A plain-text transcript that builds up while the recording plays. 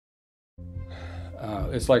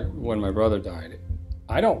It's like when my brother died.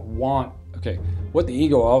 I don't want, okay, what the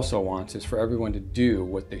ego also wants is for everyone to do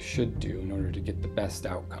what they should do in order to get the best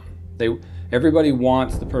outcome. Everybody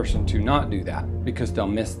wants the person to not do that because they'll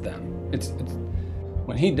miss them.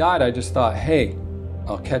 When he died, I just thought, hey,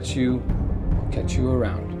 I'll catch you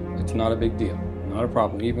around. It's not a big deal, not a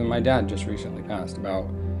problem. Even my dad just recently passed about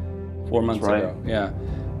 4 months ago. Yeah,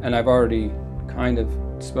 and I've already kind of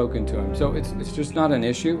spoken to him. So it's just not an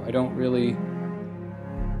issue. I don't really,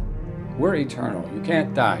 we're eternal. You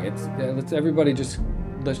can't die.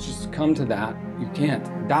 Let's just come to that. You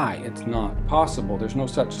can't die. It's not possible. There's no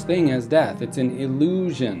such thing as death. It's an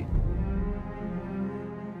illusion.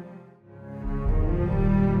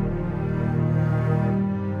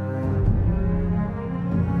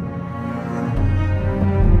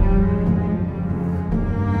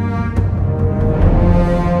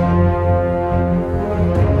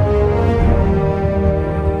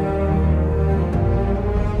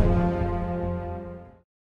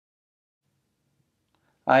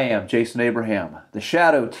 I am Jason Abraham, the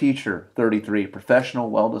Shadow Teacher 33, professional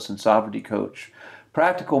wellness and sovereignty coach,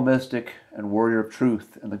 practical mystic, and warrior of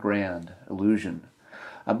truth in the grand illusion.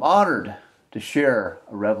 I'm honored to share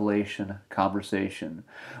a revelation conversation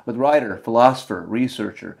with writer, philosopher,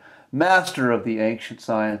 researcher, master of the ancient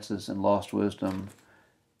sciences and lost wisdom,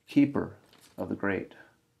 keeper of the great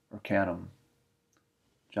Arcanum,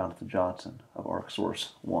 Jonathan Johnson of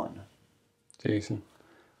ArcSource One. Jason,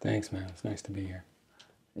 thanks, man. It's nice to be here.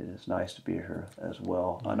 It is nice to be here as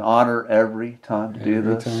well. An honor every time to do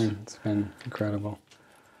this. Every time. It's been incredible.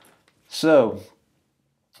 So,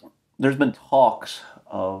 there's been talks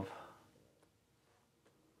of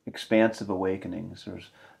expansive awakenings. There's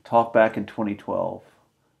talk back in 2012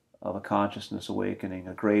 of a consciousness awakening,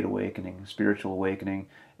 a great awakening, spiritual awakening.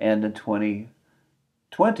 And in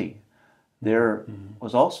 2020, there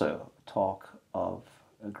was also talk of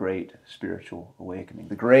a great spiritual awakening.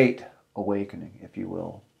 The Great Awakening, if you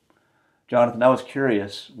will. Jonathan, I was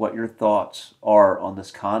curious what your thoughts are on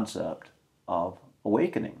this concept of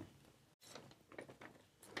awakening.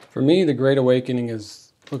 For me, the Great Awakening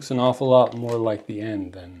looks an awful lot more like the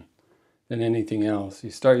end than anything else.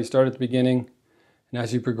 You start at the beginning, and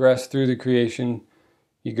as you progress through the creation,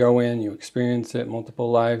 you go in, you experience it,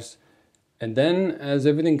 multiple lives, and then as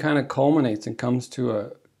everything kind of culminates and comes to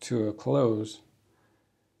a close,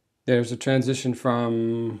 there's a transition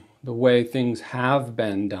from the way things have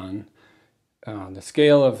been done. The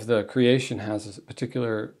scale of the creation has a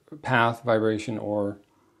particular path, vibration, or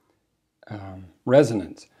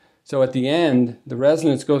resonance. So at the end, the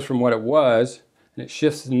resonance goes from what it was, and it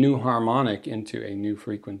shifts the new harmonic into a new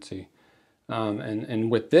frequency.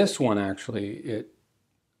 And with this one, actually,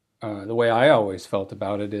 the way I always felt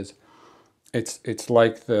about it is, it's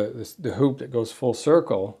like the hoop that goes full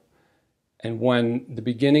circle, and when the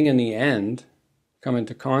beginning and the end come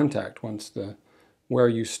into contact, once where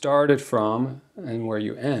you started from and where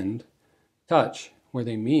you end touch, where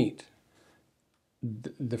they meet,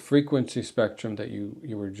 the frequency spectrum that you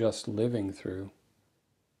were just living through,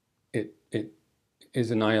 it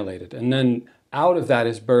is annihilated. And then out of that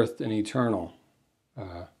is birthed an eternal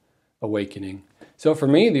awakening. So for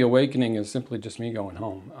me, the awakening is simply just me going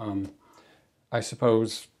home. I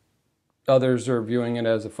suppose others are viewing it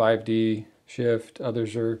as a 5D shift.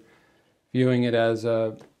 Others are viewing it as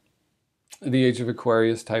the Age of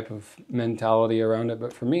Aquarius type of mentality around it.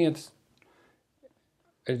 But for me, it's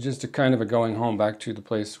just a kind of a going home back to the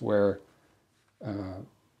place where, and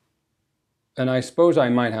I suppose I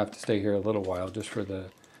might have to stay here a little while just for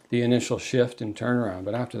the initial shift and turnaround.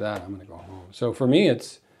 But after that, I'm going to go home. So for me,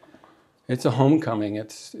 it's a homecoming.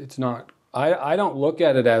 It's not, I don't look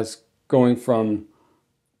at it as going from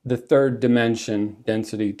the third dimension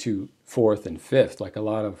density to fourth and fifth, like a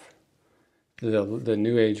lot of the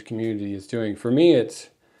New Age community is doing. For me,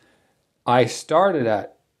 I started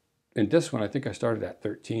in this one, I think I started at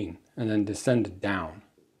 13 and then descended down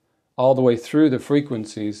all the way through the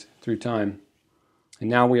frequencies through time. And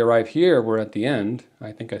now we arrive here, we're at the end.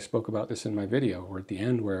 I think I spoke about this in my video. We're at the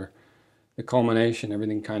end where the culmination,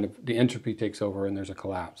 everything kind of, the entropy takes over and there's a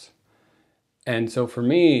collapse. And so for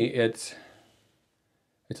me, it's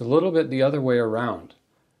a little bit the other way around.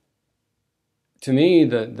 To me,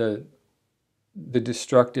 the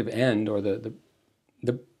destructive end, or the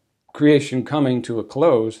creation coming to a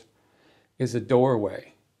close, is a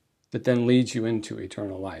doorway that then leads you into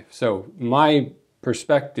eternal life. So my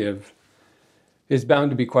perspective is bound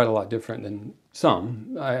to be quite a lot different than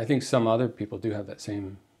some. I think some other people do have that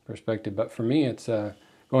same perspective, but for me it's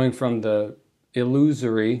going from the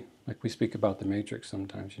illusory, like we speak about the Matrix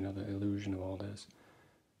sometimes, you know, the illusion of all this.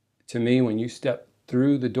 To me, when you step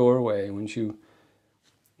through the doorway, once you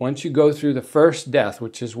once you go through the first death,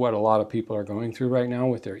 which is what a lot of people are going through right now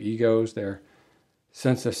with their egos, their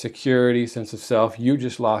sense of security, sense of self, you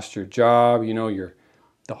just lost your job, you know, your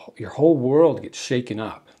whole world gets shaken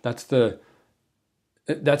up. That's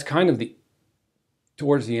kind of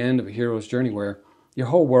towards the end of a hero's journey, where your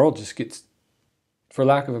whole world just gets, for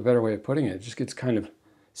lack of a better way of putting it, just gets kind of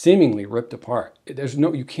seemingly ripped apart.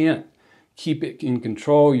 You can't keep it in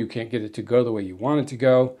control. You can't get it to go the way you want it to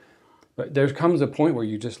go. But there comes a point where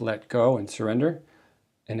you just let go and surrender,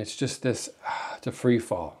 and it's just it's a free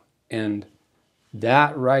fall. And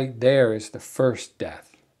that right there is the first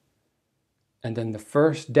death. And then the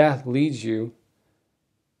first death leads you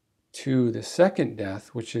to the second death,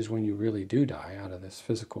 which is when you really do die out of this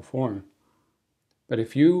physical form. But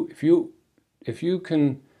if you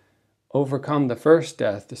can overcome the first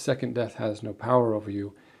death, the second death has no power over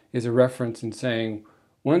you, is a reference in saying,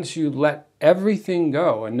 once you let everything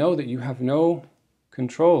go and know that you have no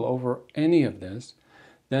control over any of this,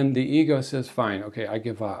 then the ego says, fine, okay, I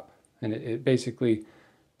give up. And it basically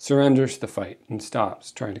surrenders the fight and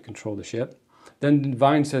stops trying to control the ship. Then the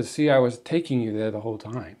divine says, see, I was taking you there the whole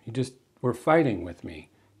time. You just were fighting with me.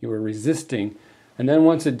 You were resisting. And then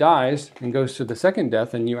once it dies and goes to the second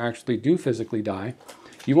death and you actually do physically die,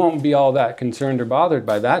 you won't be all that concerned or bothered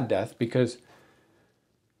by that death, because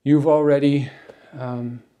you've already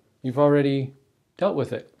dealt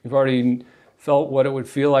with it. You've already felt what it would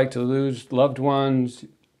feel like to lose loved ones,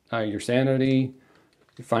 your sanity,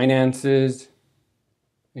 your finances,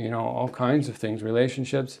 all kinds of things,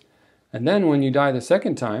 relationships. And then when you die the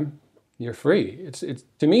second time, you're free. It's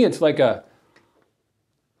to me, it's like a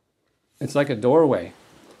doorway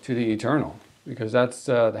to the eternal, because that's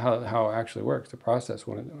how it actually works. The process,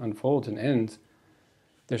 when it unfolds and ends,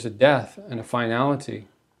 there's a death and a finality.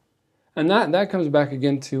 And that comes back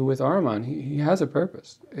again to with Ahriman. He has a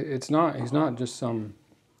purpose. He's not just some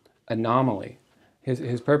anomaly.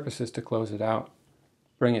 His purpose is to close it out,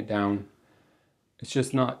 bring it down. It's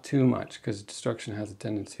just not too much, because destruction has a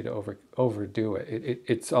tendency to overdo it.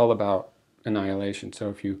 It's all about annihilation. So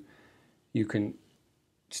if you can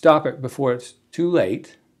stop it before it's too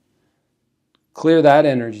late, clear that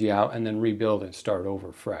energy out, and then rebuild and start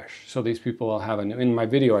over fresh. So these people will have in my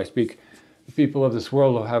video I speak, the people of this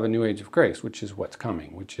world will have a new age of grace, which is what's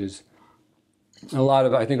coming, which is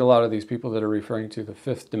I think a lot of these people that are referring to the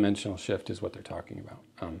fifth dimensional shift is what they're talking about.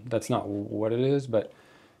 That's not what it is, but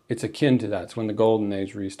it's akin to that. It's when the golden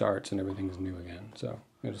age restarts and everything's new again. So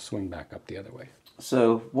it'll swing back up the other way.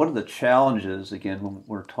 So one of the challenges, again, when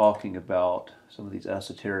we're talking about some of these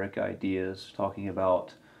esoteric ideas, talking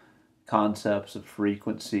about concepts of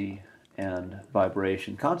frequency and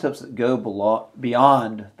vibration, concepts that go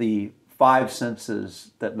beyond the five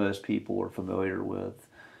senses that most people are familiar with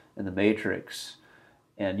in the Matrix.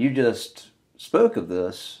 And you just spoke of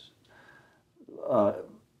this.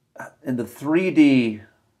 In the 3D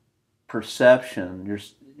perception,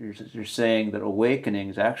 you're saying that awakening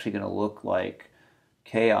is actually going to look like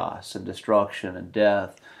chaos and destruction and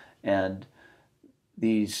death and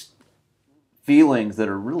these feelings that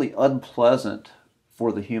are really unpleasant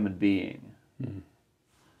for the human being. Mm-hmm.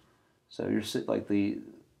 So you're like the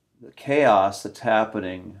chaos that's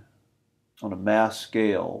happening on a mass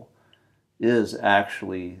scale is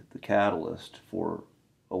actually the catalyst for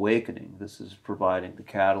awakening. This is providing the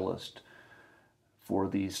catalyst for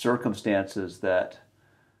these circumstances that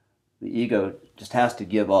the ego just has to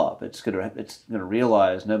give up. It's gonna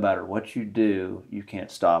realize no matter what you do, you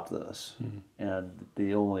can't stop this. Mm-hmm. And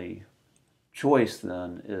the only choice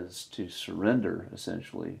then is to surrender,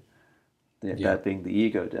 essentially, that being the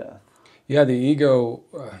ego death. Yeah, the ego,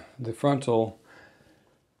 the frontal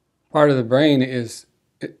part of the brain is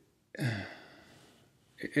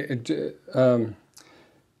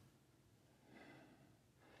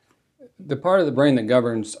the part of the brain that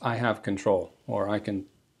governs I have control, or I can.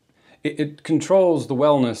 It controls the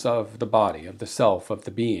wellness of the body, of the self, of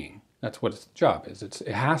the being. That's what its job is. It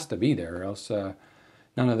has to be there, or else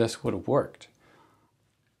none of this would have worked.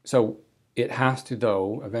 So it has to,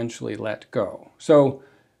 though, eventually let go. So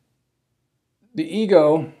the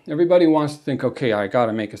ego, everybody wants to think, okay, I got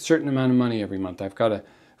to make a certain amount of money every month. I've got to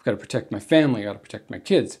protect my family. I've got to protect my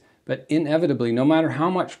kids. But inevitably, no matter how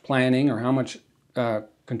much planning or how much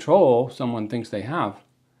control someone thinks they have,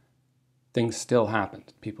 things still happen.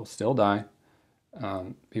 People still die.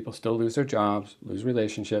 People still lose their jobs, lose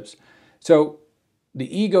relationships. So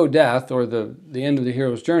the ego death, or the end of the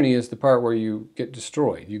hero's journey, is the part where you get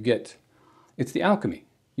destroyed. It's the alchemy.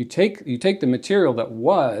 You take the material that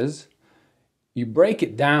was, you break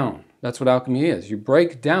it down. That's what alchemy is. You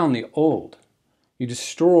break down the old. You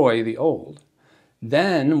destroy the old.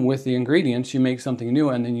 Then with the ingredients, you make something new,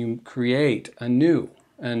 and then you create a new.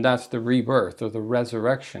 And that's the rebirth or the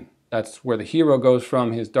resurrection. That's where the hero goes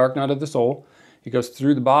from his dark night of the soul. He goes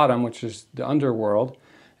through the bottom, which is the underworld.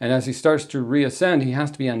 And as he starts to reascend, he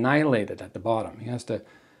has to be annihilated at the bottom. He has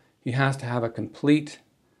to have a complete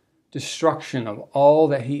destruction of all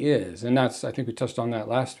that he is. And that's, I think we touched on that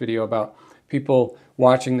last video about people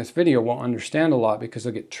watching this video won't understand a lot because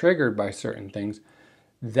they'll get triggered by certain things.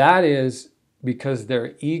 That is because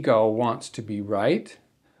their ego wants to be right,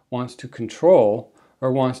 wants to control,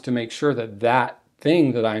 or wants to make sure that that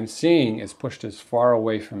thing that I'm seeing is pushed as far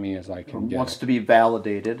away from me as I can get. Wants to be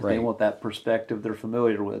validated. Right. They want that perspective they're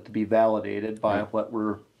familiar with to be validated by Right. what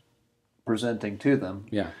we're presenting to them.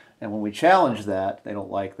 Yeah. And when we challenge that, they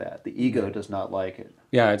don't like that. The ego does not like it.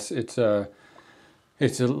 Yeah,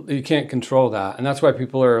 you can't control that. And that's why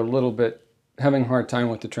people are a little bit having a hard time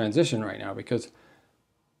with the transition right now, because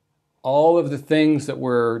all of the things that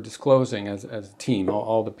we're disclosing as a team,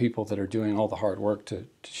 all the people that are doing all the hard work to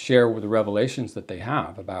share with the revelations that they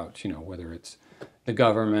have about, whether it's the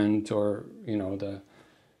government or,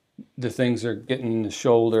 the things they're getting in the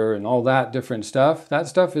shoulder and all that different stuff, that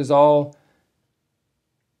stuff is all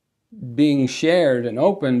being shared and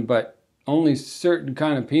open, but only certain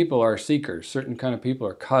kind of people are seekers. Certain kind of people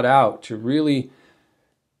are cut out to really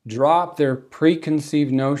drop their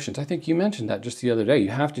preconceived notions. I think you mentioned that just the other day. You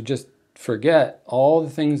have to just forget all the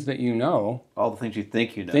things that you know. All the things you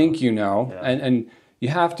think you know. Yeah. And you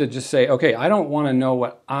have to just say, okay, I don't want to know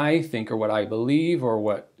what I think or what I believe or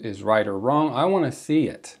what is right or wrong. I want to see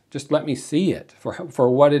it. Just let me see it for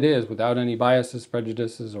what it is, without any biases,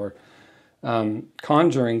 prejudices, or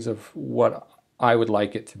conjurings of what I would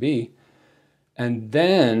like it to be. And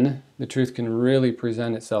then the truth can really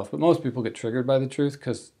present itself. But most people get triggered by the truth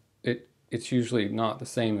because it's usually not the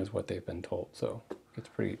same as what they've been told. So it's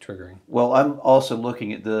pretty triggering. Well, I'm also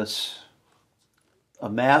looking at this. A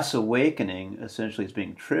mass awakening essentially is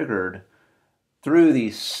being triggered through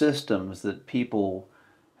these systems that people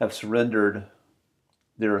have surrendered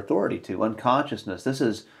their authority to, unconsciousness. This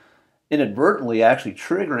is inadvertently actually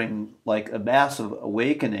triggering like a massive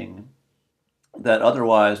awakening that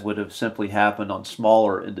otherwise would have simply happened on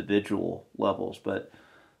smaller individual levels. But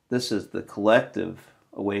this is the collective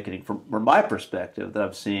awakening from my perspective that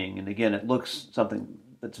I'm seeing. And again, it looks something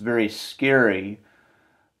that's very scary,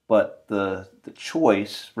 but the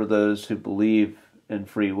choice for those who believe in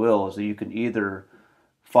free will is that you can either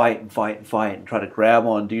fight and fight and fight and try to grab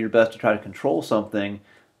on, do your best to try to control something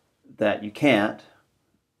that you can't,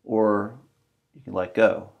 or you can let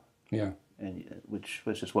go. Yeah. And which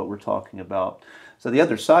is what we're talking about. So the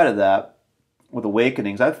other side of that, with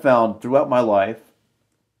awakenings, I've found throughout my life,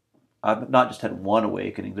 I've not just had one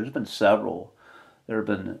awakening. There's been several. There have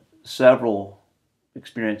been several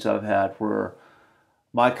experiences I've had where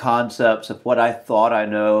my concepts of what I thought I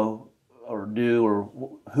know or knew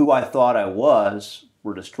or who I thought I was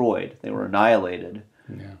were destroyed. They were annihilated.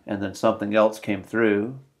 Yeah. And then something else came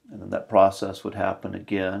through, and then that process would happen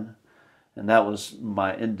again. And that was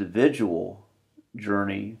my individual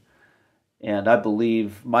journey. And I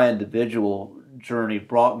believe my individual journey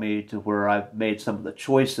brought me to where I've made some of the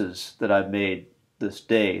choices that I've made this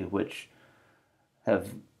day, which have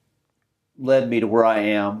led me to where I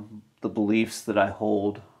am, the beliefs that I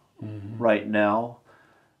hold right now.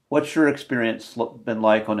 What's your experience been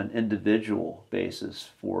like on an individual basis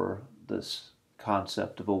for this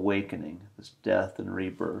concept of awakening, this death and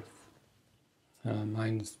rebirth?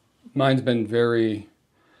 Mine's been very,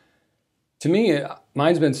 to me,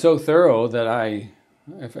 mine's been so thorough that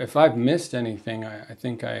if I've missed anything, I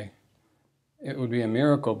think it would be a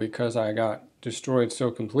miracle, because I got destroyed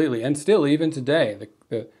so completely. And still, even today,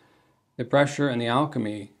 the pressure and the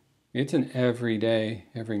alchemy, it's an every day,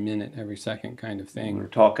 every minute, every second kind of thing. We were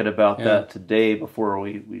talking about that today before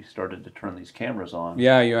we started to turn these cameras on.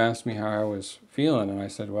 Yeah, you asked me how I was feeling, and I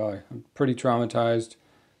said, well, I'm pretty traumatized,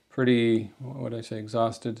 pretty, what would I say,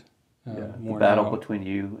 exhausted. The battle between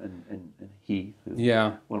you and he.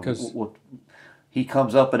 Because he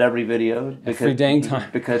comes up in every video every dang time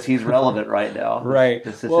because he's relevant right now. Right.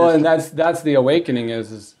 Well, and that's the awakening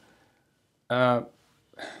is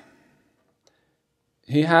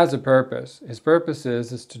he has a purpose. His purpose is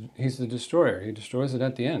he's the destroyer. He destroys it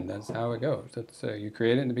at the end. That's how it goes. That's you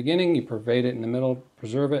create it in the beginning, you pervade it in the middle,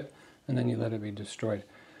 preserve it, and then you let it be destroyed.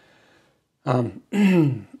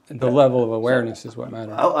 The level of awareness is what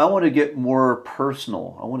matters. I want to get more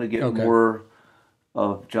personal. I want to get more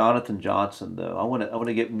of Jonathan Johnson, though. I want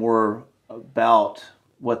to get more about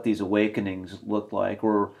what these awakenings look like,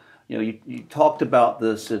 or you talked about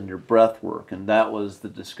this in your breath work, and that was the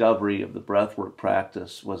discovery of the breath work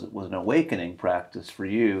practice was an awakening practice for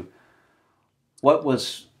you.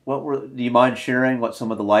 Do you mind sharing what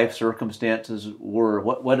some of the life circumstances were?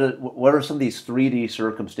 What are some of these 3D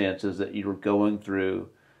circumstances that you were going through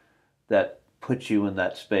that put you in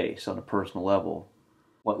that space on a personal level?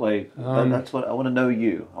 That's what I want to know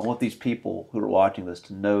you. I want these people who are watching this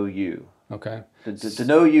to know you. Okay. To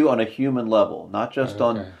know you on a human level, not just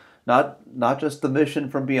Okay. not just the mission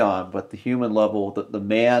from beyond, but the human level, the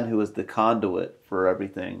man who is the conduit for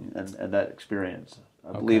everything and that experience.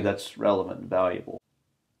 I believe that's relevant and valuable.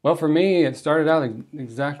 Well, for me, it started out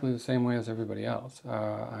exactly the same way as everybody else.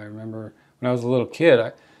 I remember when I was a little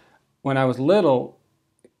kid, when I was little,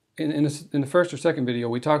 in the first or second video,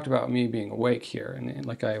 we talked about me being awake here, and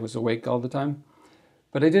like I was awake all the time.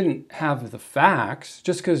 But I didn't have the facts.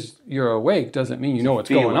 Just because you're awake doesn't mean you know what's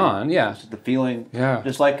going on. Yeah. It's the feeling,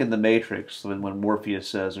 just like in the Matrix, when Morpheus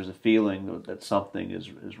says there's a feeling that something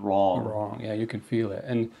is wrong. Wrong, yeah, you can feel it.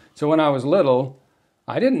 And so when I was little,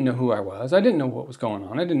 I didn't know who I was. I didn't know what was going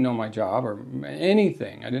on. I didn't know my job or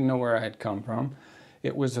anything. I didn't know where I had come from.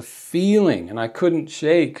 It was a feeling, and I couldn't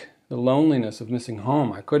shake the loneliness of missing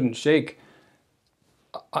home. I couldn't shake.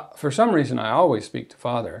 For some reason, I always speak to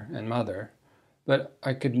Father and Mother, but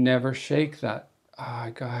I could never shake that.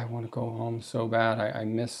 God, I want to go home so bad. I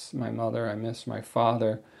miss my mother. I miss my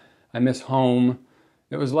father. I miss home.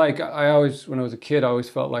 It was like I always, when I was a kid, I always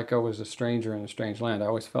felt like I was a stranger in a strange land. I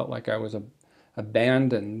always felt like I was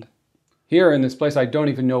abandoned. Here in this place, I don't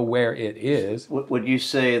even know where it is. Would you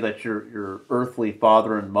say that your earthly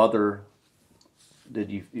father and mother, are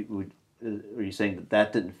you saying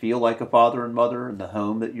that didn't feel like a father and mother in the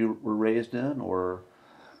home that you were raised in, or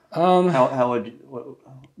how would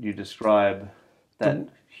you describe that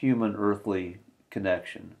human earthly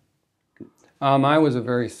connection? I was a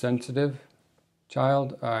very sensitive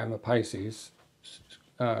child. I'm a Pisces,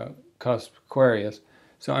 cusp Aquarius,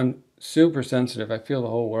 so I'm super sensitive. I feel the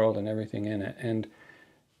whole world and everything in it.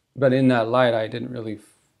 But in that light, I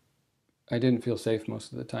didn't feel safe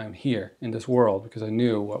most of the time here in this world because I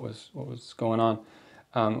knew what was going on.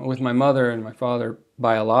 With my mother and my father,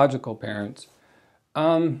 biological parents,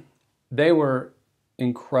 they were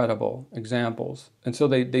incredible examples. And so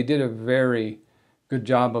they did a very good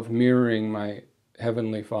job of mirroring my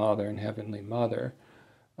Heavenly Father and Heavenly Mother.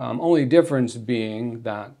 Only difference being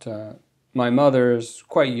that my mother is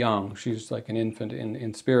quite young. She's like an infant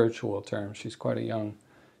in spiritual terms. She's quite a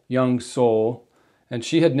young soul. And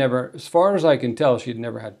she had never, as far as I can tell, she had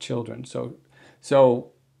never had children.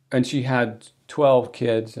 And she had 12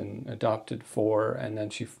 kids and adopted 4. And then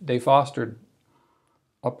they fostered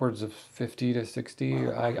upwards of 50 to 60.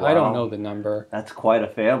 Wow. I don't know the number. That's quite a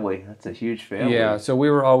family. That's a huge family. Yeah, so we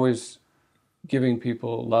were always giving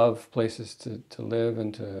people love, places to live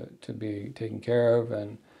and to be taken care of.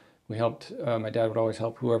 And we helped, my dad would always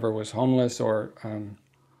help whoever was homeless or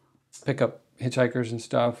pick up hitchhikers and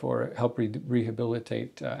stuff or help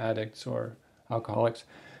rehabilitate addicts or alcoholics.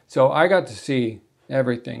 So I got to see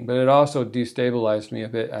everything, but it also destabilized me a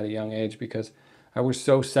bit at a young age because I was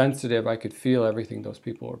so sensitive. I could feel everything those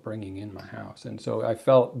people were bringing in my house. And so I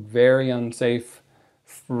felt very unsafe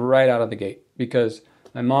right out of the gate because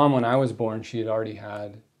my mom, when I was born, she had already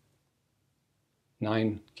had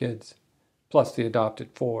 9 kids, plus the adopted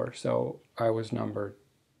 4. So I was number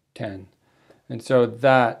 10. And so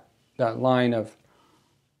that line of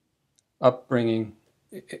upbringing,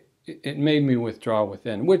 it made me withdraw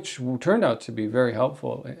within, which turned out to be very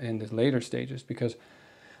helpful in the later stages because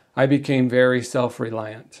I became very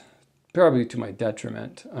self-reliant, probably to my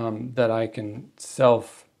detriment, that I'm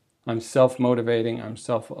self-motivating, I'm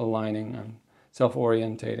self-aligning, I'm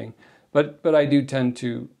self-orientating. But I do tend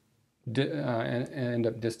to end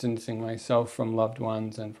up distancing myself from loved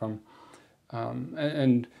ones and from,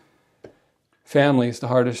 and family is the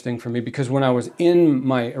hardest thing for me because when I was in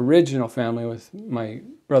my original family with my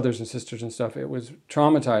brothers and sisters and stuff, it was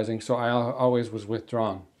traumatizing, so I always was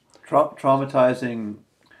withdrawn. Traumatizing.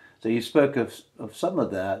 So you spoke of some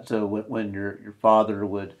of that. So when your father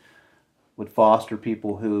would foster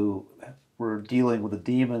people who were dealing with the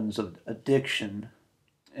demons of addiction,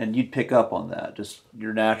 and you'd pick up on that, just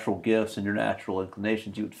your natural gifts and your natural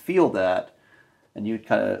inclinations, you would feel that, and you'd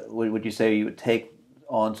kind of, would you say you would take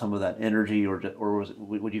on some of that energy, or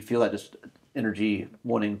would you feel that just energy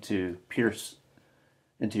wanting to pierce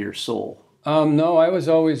into your soul? No, I was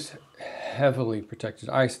always heavily protected.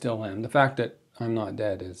 I still am. The fact that I'm not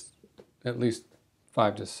dead is at least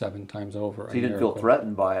 5 to 7 times over. So you didn't feel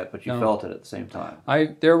threatened by it, but you felt it at the same time.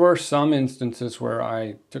 There were some instances where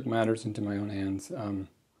I took matters into my own hands.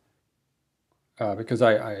 because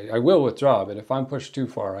I will withdraw, but if I'm pushed too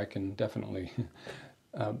far, I can definitely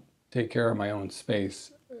take care of my own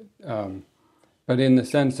space. But in the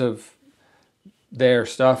sense of their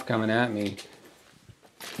stuff coming at me,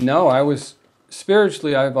 no,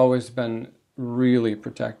 spiritually, I've always been really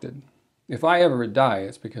protected. If I ever die,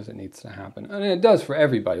 it's because it needs to happen. And it does for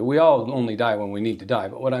everybody. We all only die when we need to die.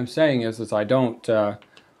 But what I'm saying is I don't,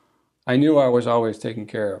 I knew I was always taken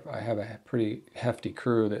care of. I have a pretty hefty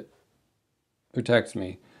crew that protects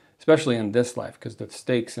me, especially in this life, because the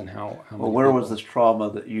stakes and how many Well, where people, was this trauma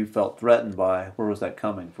that you felt threatened by? Where was that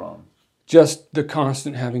coming from? just the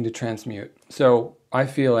constant having to transmute. So I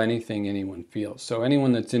feel anything anyone feels. So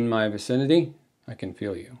anyone that's in my vicinity, I can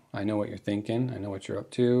feel you. I know what you're thinking. I know what you're up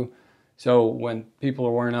to. So when people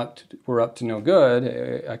were up to no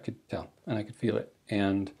good, I could tell and I could feel it.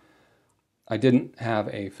 And I didn't have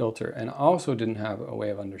a filter, and also didn't have a way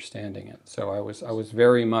of understanding it. So I was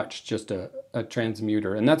very much just a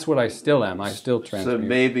transmuter, and that's what I still am. I still transmute. So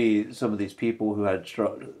maybe some of these people who had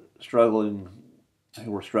who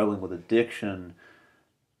were struggling with addiction,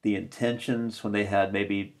 the intentions when they had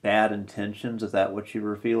maybe bad intentions, is that what you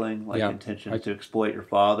were feeling? Like intentions to exploit your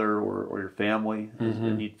father or your family,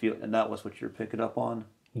 mm-hmm. and that was what you're picking up on?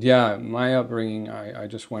 Yeah, my upbringing, I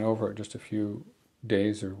just went over it just a few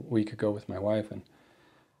days or week ago with my wife, and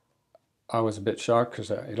I was a bit shocked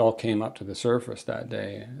because it all came up to the surface that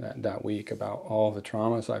day, that week, about all the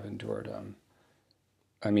traumas I've endured.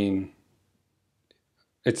 I mean,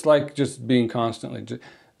 it's like just being constantly,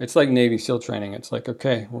 it's like Navy SEAL training. It's like,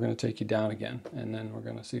 okay, we're going to take you down again, and then we're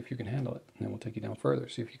going to see if you can handle it, and then we'll take you down further,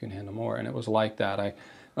 see if you can handle more. And it was like that.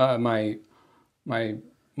 One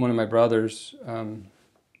of my brothers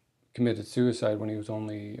committed suicide when he was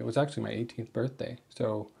it was actually my 18th birthday.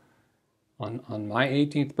 So on my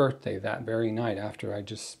 18th birthday, that very night, after I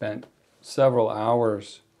just spent several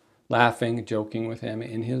hours laughing, joking with him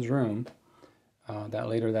in his room, that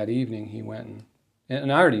later that evening he went and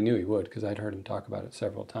I already knew he would because I'd heard him talk about it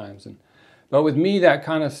several times. But with me, that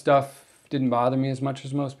kind of stuff didn't bother me as much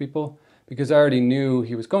as most people because I already knew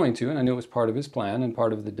he was going to, and I knew it was part of his plan and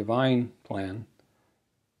part of the divine plan.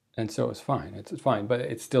 And so it was fine. It's fine, but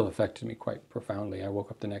it still affected me quite profoundly. I woke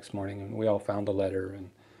up the next morning and we all found a letter,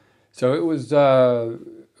 and so it was.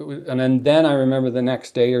 And then I remember the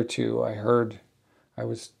next day or two, I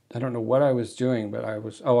don't know what I was doing, but I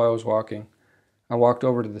was walking. I walked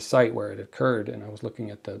over to the site where it occurred, and I was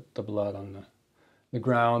looking at the blood on the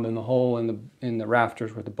ground and the hole in the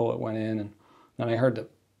rafters where the bullet went in, and then I heard the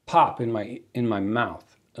pop in my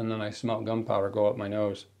mouth, and then I smelled gunpowder go up my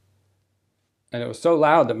nose. And it was so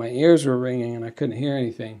loud that my ears were ringing and I couldn't hear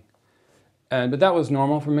anything. But that was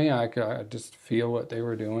normal for me. I could just feel what they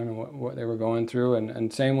were doing and what they were going through.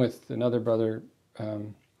 And same with another brother.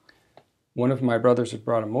 One of my brothers had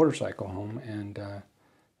brought a motorcycle home, and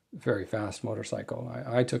very fast motorcycle.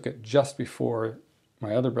 I took it just before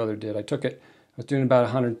my other brother did. I was doing about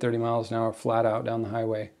 130 miles an hour flat out down the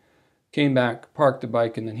highway. Came back, parked the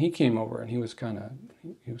bike, and then he came over, and he was kind of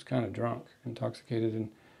drunk, intoxicated,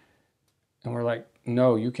 and we're like,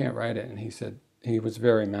 no, you can't ride it. And he said, he was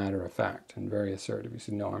very matter of fact and very assertive. He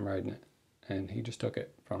said, no, I'm riding it. And he just took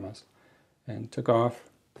it from us and took off.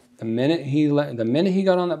 The minute he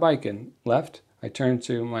got on that bike and left, I turned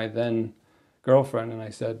to my then girlfriend and I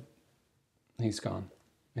said, he's gone.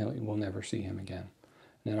 We'll never see him again.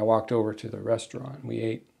 And then I walked over to the restaurant. We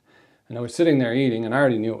ate. And I was sitting there eating, and I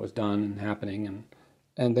already knew it was done and happening.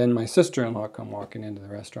 And then my sister-in-law come walking into the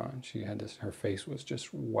restaurant. She had her face was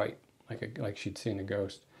just white, like she'd seen a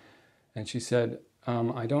ghost. And she said,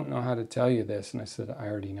 I don't know how to tell you this. And I said, I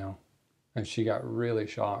already know. And she got really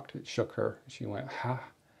shocked. It shook her. She went,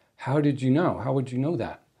 how did you know? How would you know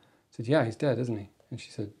that? I said, yeah, he's dead, isn't he? And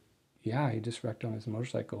she said, yeah, he just wrecked on his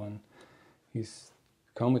motorcycle and he's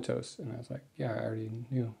comatose. And I was like, yeah, I already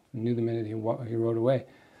knew. I knew the minute he rode away.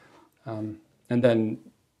 And then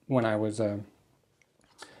when I was, the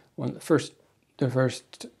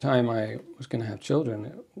first time I was going to have children,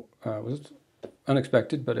 it was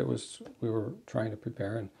unexpected, but we were trying to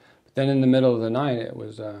prepare. But then in the middle of the night, it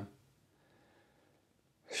was,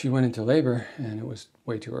 she went into labor, and it was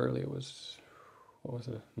way too early. It was,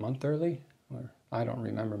 a month early? Or I don't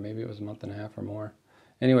remember. Maybe it was a month and a half or more.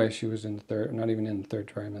 Anyway, she was not even in the third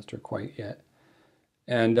trimester quite yet.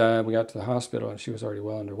 And we got to the hospital, and she was already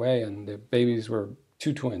well underway, and the babies were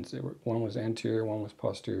two twins. One was anterior, one was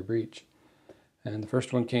posterior breech. And the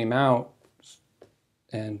first one came out,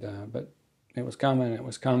 and but it was coming,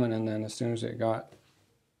 and then as soon as it got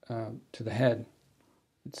to the head,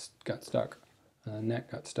 it got stuck. The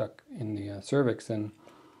neck got stuck in the cervix, and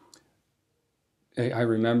I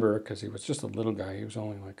remember, because he was just a little guy, he was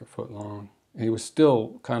only like a foot long, He was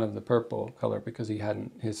still kind of the purple color because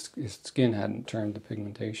his skin hadn't turned to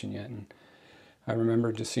pigmentation yet. And I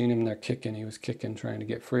remember just seeing him there kicking. He was kicking, trying to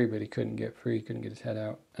get free, but he couldn't get free. He couldn't get his head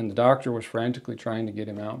out. And the doctor was frantically trying to get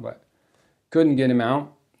him out, but couldn't get him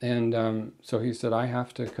out. And so he said, I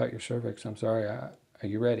have to cut your cervix. I'm sorry. Are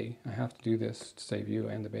you ready? I have to do this to save you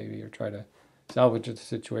and the baby, or try to salvage the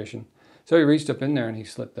situation. So he reached up in there and he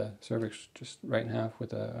slit the cervix just right in half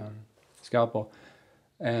with a scalpel.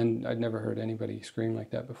 And I'd never heard anybody scream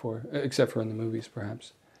like that before, except for in the movies,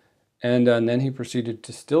 perhaps. And then he proceeded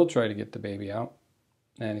to still try to get the baby out.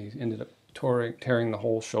 And he ended up tearing the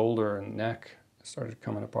whole shoulder and neck. It started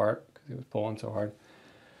coming apart because he was pulling so hard.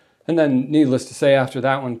 And then, needless to say, after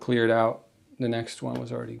that one cleared out, the next one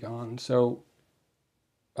was already gone. So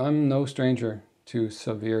I'm no stranger to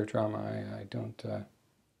severe trauma. I don't...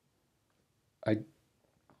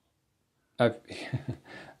 I've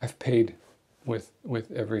I've paid with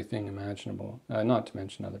everything imaginable. Not to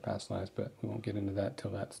mention other past lives, but we won't get into that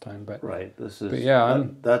till that's time. But right, that's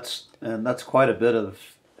quite a bit of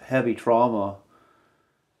heavy trauma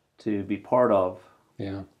to be part of.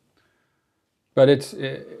 Yeah, but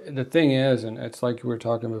the thing is, and it's like we were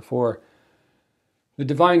talking before. The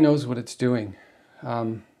divine knows what it's doing.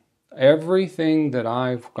 Everything that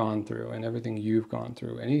I've gone through and everything you've gone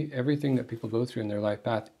through, everything that people go through in their life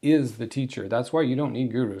path is the teacher. That's why you don't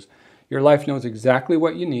need gurus. Your life knows exactly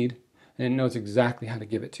what you need, and it knows exactly how to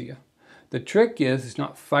give it to you. The trick is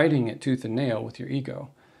not fighting it tooth and nail with your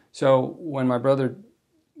ego. So when my brother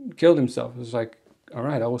killed himself, it was like, all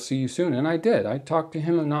right, I will see you soon. And I did. I talked to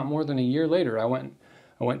him not more than a year later. I went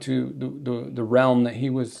to the realm that he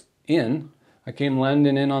was in. I came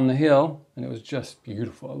landing in on the hill, and it was just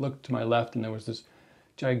beautiful. I looked to my left, and there was this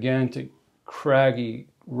gigantic, craggy,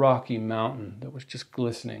 rocky mountain that was just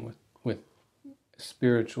glistening with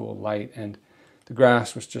spiritual light, and the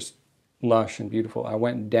grass was just lush and beautiful. I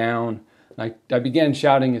went down, and I began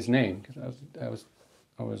shouting his name because I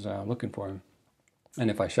was looking for him,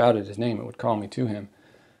 and if I shouted his name, it would call me to him.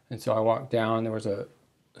 And so I walked down. There was a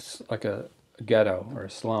ghetto or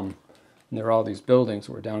a slum. And there were all these buildings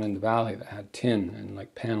that were down in the valley that had tin and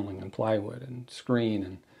like paneling and plywood and screen.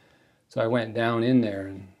 And so I went down in there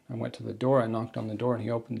and I went to the door. I knocked on the door and he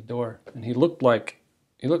opened the door. And he looked the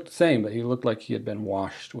same, but he looked like he had been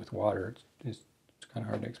washed with water. It's kind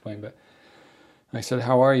of hard to explain. But I said,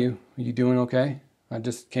 how are you? Are you doing okay? I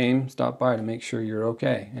just stopped by to make sure you're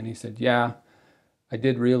okay. And he said, yeah, I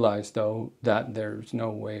did realize though that there's no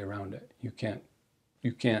way around it. You can't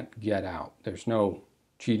get out. There's no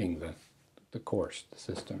cheating the course, the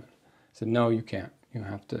system. I said, no, you can't. You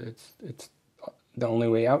have to, it's the only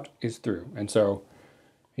way out is through. And so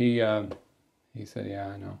he said, yeah,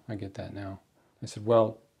 I know, I get that now. I said,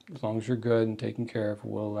 well, as long as you're good and taken care of,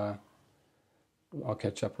 I'll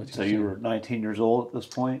catch up with you. So you were 19 years old at this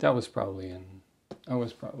point? I was probably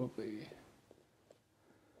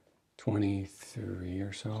 23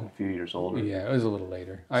 or so. A few years older. Yeah, it was a little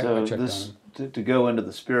later. I checked on him. To go into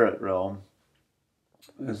the spirit realm,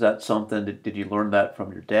 is that something did you learn that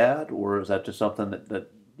from your dad, or is that just something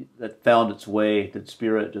that found its way? Did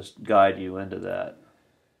spirit just guide you into that?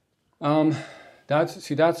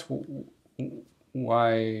 That's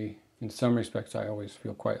why in some respects I always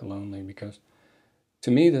feel quite lonely, because to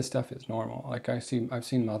me this stuff is normal. Like I've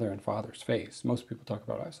seen mother and father's face. Most people talk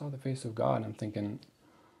about, I saw the face of God, and I'm thinking,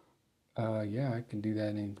 yeah, I can do that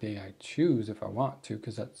any day I choose if I want to,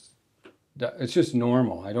 because it's just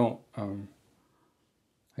normal. I don't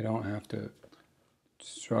have to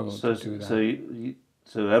struggle to do that.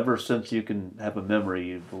 So ever since you can have a memory,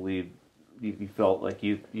 you believe, you felt like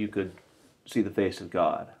you could see the face of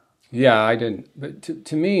God. Yeah, I didn't. But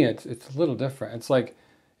to me, it's a little different. It's like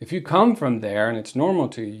if you come from there and it's normal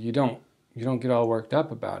to you, you don't get all worked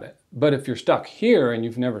up about it. But if you're stuck here and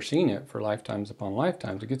you've never seen it for lifetimes upon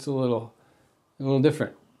lifetimes, it gets a little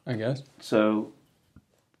different, I guess. So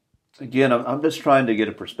again, I'm just trying to get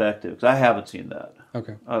a perspective because I haven't seen that.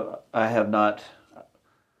 Okay. I have not.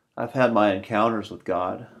 I've had my encounters with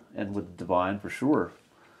God and with the divine for sure,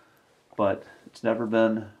 but it's never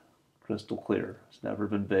been crystal clear. It's never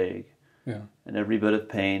been vague. Yeah. And every bit of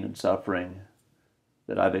pain and suffering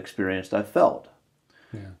that I've experienced, I've felt.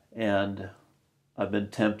 Yeah. And I've been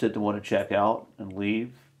tempted to want to check out and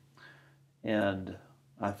leave. And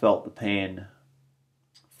I felt the pain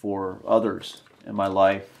for others in my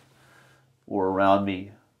life or around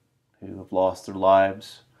me who have lost their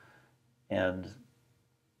lives. And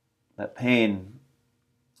that pain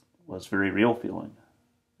was very real feeling.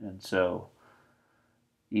 And so,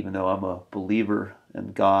 even though I'm a believer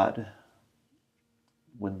in God,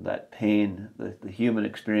 when that pain, the human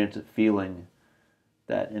experience of feeling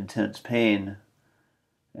that intense pain,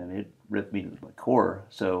 and it ripped me to my core.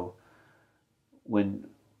 So when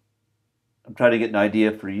I'm trying to get an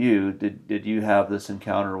idea for you, did you have this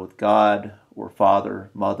encounter with God or Father,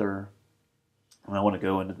 Mother? And I want to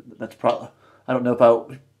go into that's probably, I don't know if I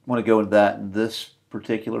want to go into that in this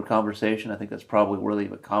particular conversation. I think that's probably worthy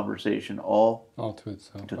of a conversation all to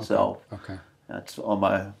itself. to itself. Okay. That's on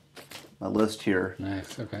my list here.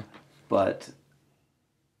 Nice. Okay. But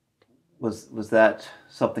was that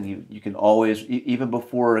something you can always, even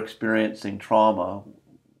before experiencing trauma,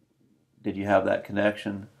 did you have that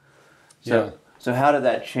connection? So, Yeah. So how did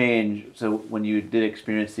that change? So when you did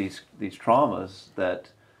experience these traumas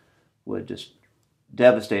that would just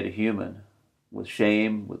devastate a human, with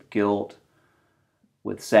shame, with guilt,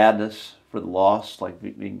 with sadness for the loss, like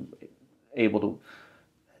being able to,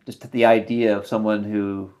 just the idea of someone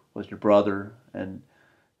who was your brother and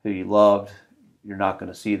who you loved, you're not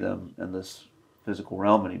going to see them in this physical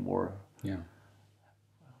realm anymore. Yeah.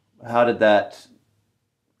 How did that,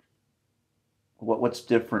 what's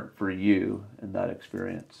different for you in that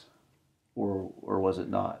experience? Or was it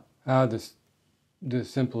not? The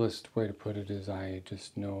simplest way to put it is I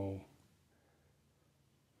just know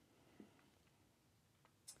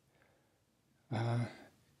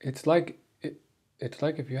it's like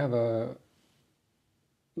if you have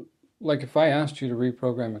like if I asked you to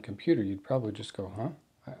reprogram a computer, you'd probably just go, huh?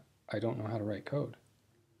 I don't know how to write code.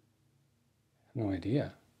 No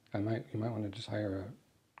idea. You might want to just hire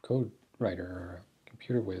a code writer or a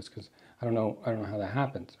computer whiz, because I don't know how that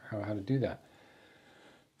happens, or how to do that.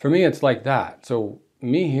 For me, it's like that. So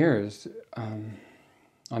me here is, I'm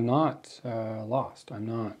not lost. I'm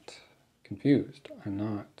not confused. I'm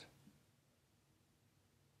not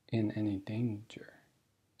in any danger.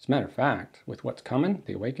 As a matter of fact, with what's coming,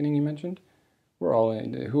 the awakening you mentioned, we're all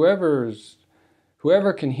in. Whoever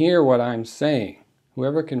can hear what I'm saying,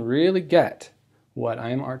 whoever can really get what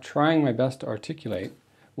I'm trying my best to articulate,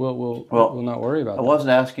 will not worry about that. I wasn't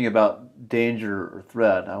asking about danger or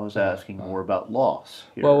threat. I was asking more about loss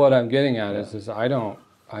here. Well, what I'm getting at is I don't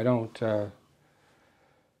know.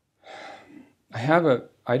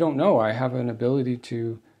 I have an ability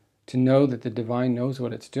to know that the divine knows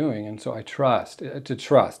what it's doing, and so I trust. To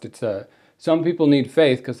trust. Some people need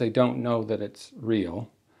faith because they don't know that it's real.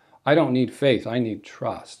 I don't need faith. I need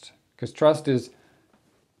trust, because trust is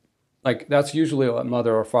like, that's usually what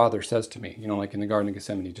mother or father says to me. Like in the Garden of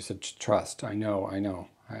Gethsemane, just said, trust. I know.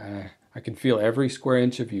 I can feel every square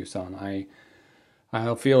inch of you, son.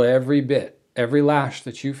 I'll feel every bit, every lash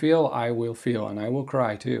that you feel, I will feel, and I will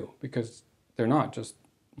cry too, because they're not just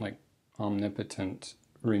like omnipotent,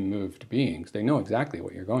 removed beings. They know exactly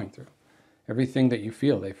what you're going through. Everything that you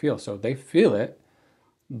feel, they feel. So they feel it,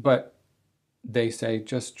 but they say,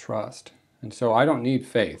 just trust. And so I don't need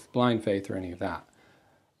faith, blind faith or any of that.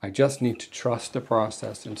 I just need to trust the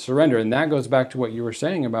process and surrender. And that goes back to what you were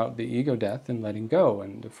saying about the ego death and letting go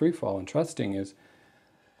and the free fall and trusting is,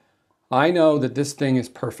 I know that this thing is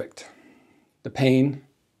perfect. The pain,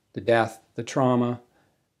 the death, the trauma,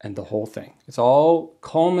 and the whole thing. It's all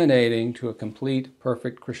culminating to a complete,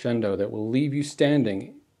 perfect crescendo that will leave you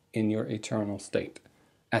standing in your eternal state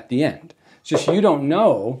at the end. It's just you don't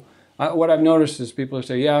know. What I've noticed is people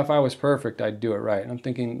say, yeah, if I was perfect, I'd do it right. And I'm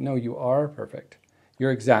thinking, no, you are perfect.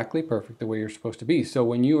 You're exactly perfect the way you're supposed to be. So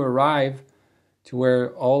when you arrive to where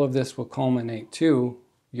all of this will culminate to,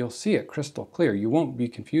 you'll see it crystal clear. You won't be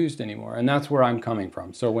confused anymore. And that's where I'm coming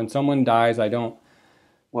from. So when someone dies, I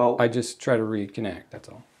just try to reconnect, that's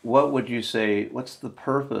all. What would you say, what's the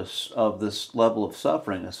purpose of this level of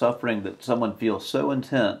suffering, a suffering that someone feels so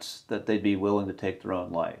intense that they'd be willing to take their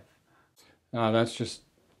own life? That's just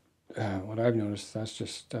what I've noticed. That's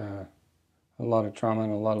just a lot of trauma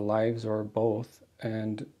and a lot of lives, or both,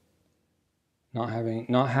 and not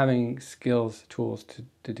having skills, tools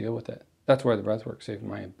to deal with it. That's why the breath work saved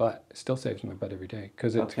my butt. It still saves my butt every day,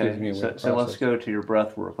 because it gives me a way to process. So let's go to your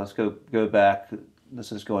breath work. Let's go back.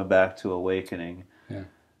 This is going back to awakening. Yeah.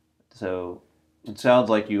 So it sounds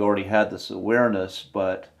like you already had this awareness,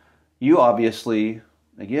 but you obviously,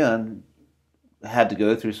 again, had to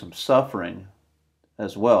go through some suffering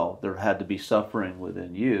as well. There had to be suffering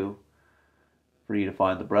within you for you to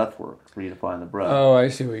find the breath work, for you to find the breath. Oh, I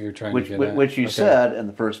see what you're trying to get at. Which you said in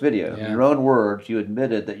the first video. Yeah. In your own words, you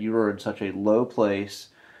admitted that you were in such a low place.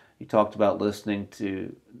 You talked about listening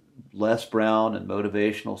to Les Brown and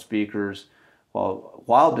motivational speakers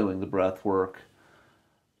while doing the breath work.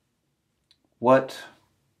 I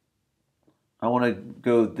want to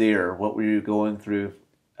go there. What were you going through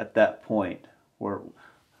at that point? What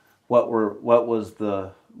was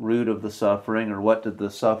the root of the suffering, or what did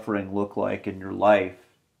the suffering look like in your life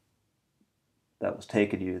that was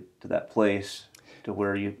taking you to that place to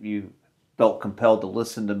where you felt compelled to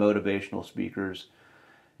listen to motivational speakers,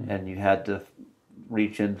 and you had to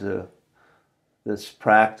reach into this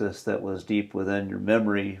practice that was deep within your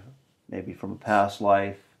memory, maybe from a past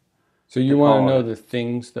life. So you want to know the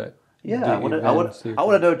things that... Yeah, I want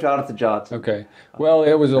to know Jonathan Johnson. Okay. Well,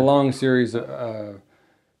 it was a long series.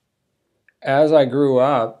 As I grew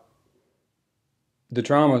up, the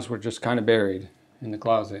traumas were just kind of buried in the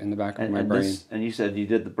closet in the back of my brain. And you said you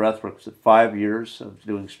did the breath work. Was it 5 years of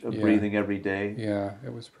breathing every day? Yeah,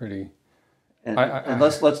 it was pretty. And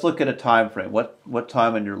let's look at a time frame. What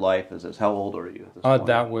time in your life is this? How old are you at this point?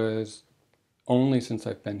 That was only since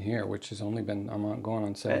I've been here, which has only been, I'm going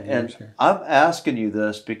on 7 years here. I'm asking you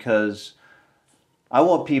this because I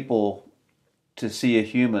want people to see a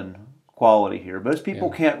human quality here. Most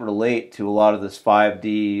people can't relate to a lot of this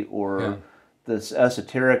 5D or this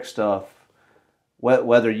esoteric stuff.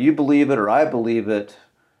 Whether you believe it or I believe it,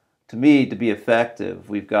 to me, to be effective,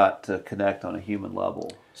 we've got to connect on a human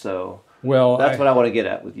level. So that's what I want to get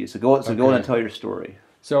at with you. So go on and tell your story.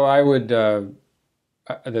 So I would,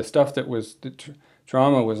 the stuff that was,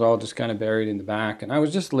 trauma was all just kind of buried in the back. And I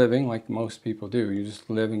was just living like most people do. You just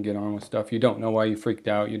live and get on with stuff. You don't know why you freaked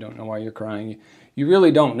out. You don't know why you're crying. You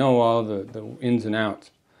really don't know all the ins and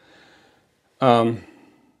outs. And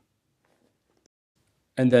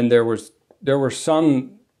then there were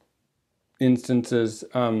some instances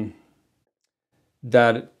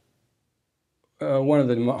that one of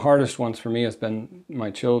the hardest ones for me has been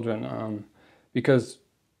my children, because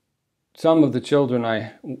some of the children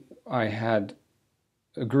I had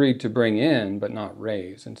agreed to bring in but not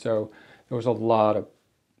raise, and so there was a lot of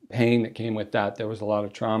pain that came with that. There was a lot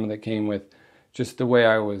of trauma that came with just the way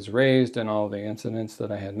I was raised and all the incidents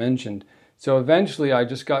that I had mentioned. So eventually I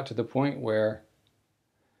just got to the point where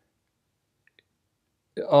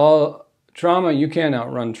all trauma, you can't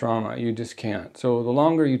outrun trauma. You just can't. So the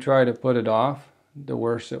longer you try to put it off, the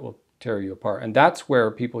worse it will tear you apart. And that's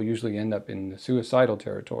where people usually end up in the suicidal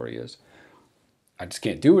territory is, I just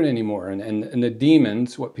can't do it anymore. And the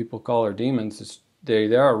demons, what people call our demons,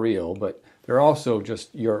 they are real, but they're also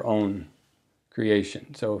just your own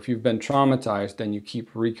creation. So if you've been traumatized, then you keep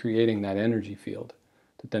recreating that energy field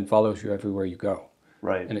that then follows you everywhere you go.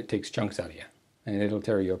 Right. And it takes chunks out of you. And it'll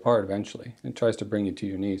tear you apart eventually. It tries to bring you to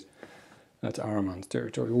your knees. That's Ahriman's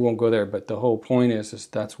territory. We won't go there, but the whole point is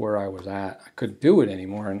that's where I was at. I couldn't do it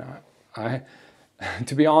anymore, and I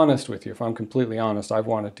to be honest with you, if I'm completely honest, I've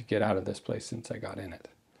wanted to get out of this place since I got in it,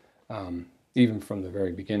 even from the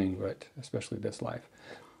very beginning, but especially this life.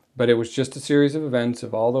 But it was just a series of events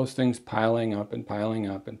of all those things piling up and piling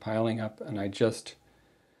up and piling up, and I just,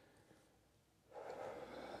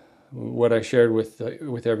 what I shared with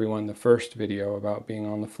everyone, the first video about being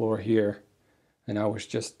on the floor here, and I was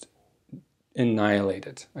just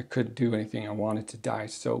annihilated. I couldn't do anything. I wanted to die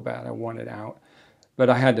so bad. I wanted out. But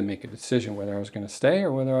I had to make a decision whether I was going to stay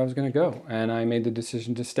or whether I was going to go. And I made the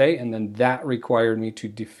decision to stay, and then that required me to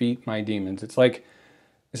defeat my demons. It's like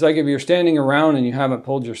if you're standing around and you haven't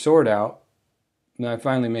pulled your sword out. And I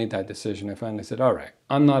finally made that decision. I finally said, all right,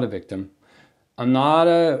 I'm not a victim. I'm not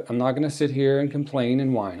going to sit here and complain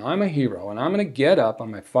and whine. I'm a hero, and I'm going to get up.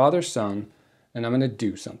 I'm my father's son, and I'm going to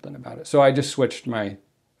do something about it. So I just switched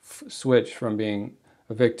from being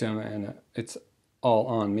a victim and it's all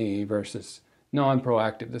on me versus, no, I'm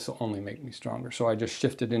proactive. This will only make me stronger. So I just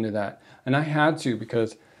shifted into that. And I had to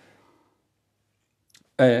because,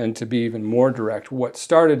 and to be even more direct, what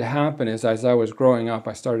started to happen is as I was growing up,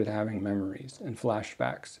 I started having memories and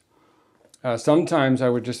flashbacks. Sometimes I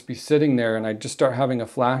would just be sitting there and I'd just start having a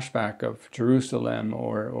flashback of Jerusalem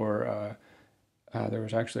or there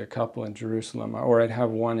was actually a couple in Jerusalem, or I'd have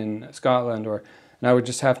one in Scotland, and I would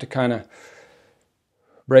just have to kind of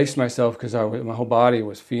brace myself because my whole body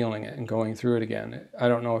was feeling it and going through it again. I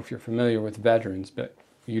don't know if you're familiar with veterans, but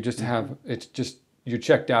you just have, it's just, you're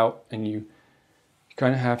checked out and you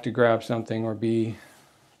kind of have to grab something or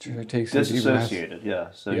take some disassociated, yeah.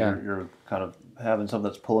 So you're kind of having something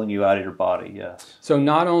that's pulling you out of your body, yes. So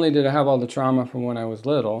not only did I have all the trauma from when I was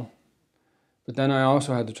little, but then I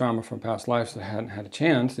also had the trauma from past lives that I hadn't had a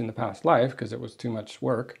chance in the past life because it was too much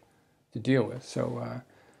work to deal with. So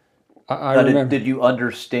I remember. Did you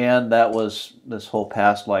understand that was this whole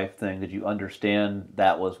past life thing? Did you understand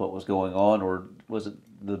that was what was going on, or was it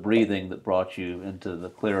the breathing that brought you into the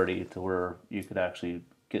clarity to where you could actually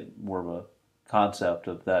get more of a concept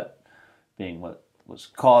of that being what was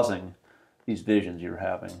causing these visions you were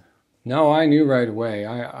having? No, I knew right away.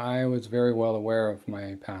 I was very well aware of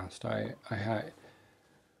my past. I had.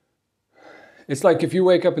 It's like if you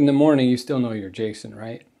wake up in the morning, you still know you're Jason,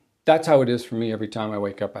 right? that's how it is for me every time I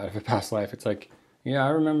wake up out of a past life. It's like, yeah, I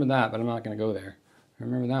remember that, but I'm not going to go there. I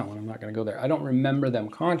remember that one, I'm not going to go there. I don't remember them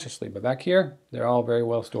consciously, but back here, they're all very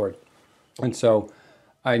well stored. And so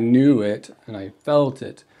I knew it and I felt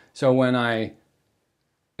it. So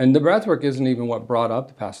and the breath work isn't even what brought up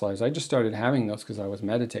the past lives. I just started having those because I was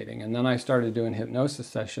meditating. And then I started doing hypnosis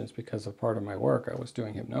sessions because of part of my work. I was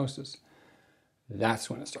doing hypnosis. That's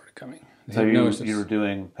when it started coming. So you were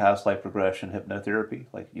doing past life regression hypnotherapy?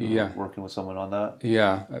 Like you were working with someone on that?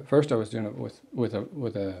 Yeah. At first I was doing it with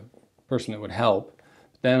a person that would help.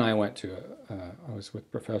 Then I went to, I was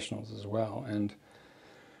with professionals as well. And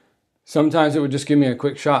sometimes it would just give me a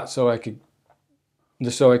quick shot so I could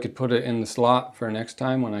put it in the slot for next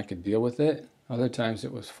time when I could deal with it. Other times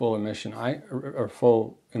it was full immersion.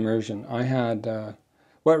 Full immersion. I had,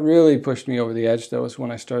 what really pushed me over the edge though was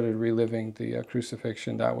when I started reliving the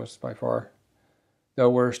crucifixion. That was by far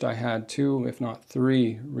the worst. I had 2, if not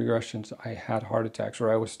 3 regressions. I had heart attacks,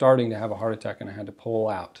 or I was starting to have a heart attack and I had to pull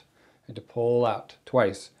out. I had to pull out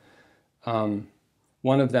twice.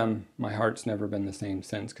 One of them, my heart's never been the same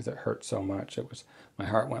since because it hurt so much. My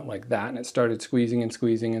heart went like that and it started squeezing and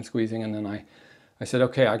squeezing and squeezing. And then I said,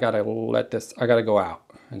 okay, I gotta go out.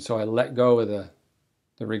 And so I let go of the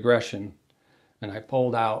regression and I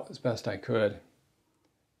pulled out as best I could.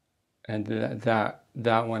 And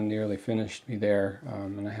that one nearly finished me there.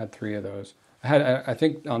 And I had 3 of those. I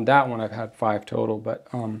think on that one I've had 5 total, but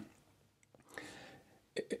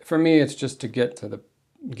for me it's just to get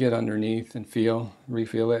underneath and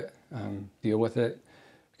refeel it, deal with it.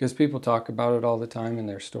 Because people talk about it all the time in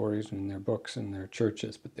their stories and their books and their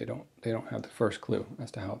churches, but they don't have the first clue as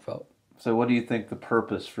to how it felt. So what do you think the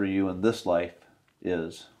purpose for you in this life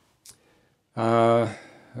is?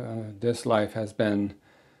 This life has been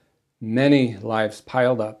many lives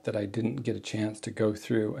piled up that I didn't get a chance to go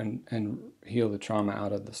through and heal the trauma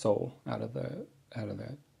out of the soul, out of the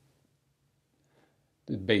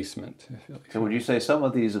basement. So would you say some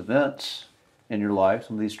of these events in your life,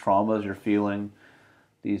 some of these traumas you're feeling,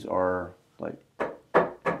 these are like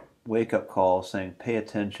wake-up calls saying, pay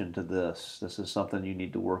attention to this. This is something you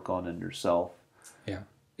need to work on in yourself. Yeah.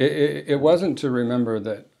 It wasn't to remember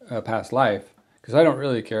that past life, because I don't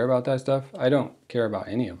really care about that stuff. I don't care about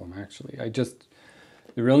any of them, actually.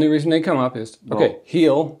 The only reason they come up is, okay,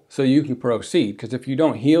 heal so you can proceed. Because if you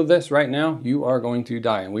don't heal this right now, you are going to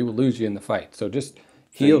die and we will lose you in the fight. So just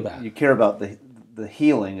heal that. You care about the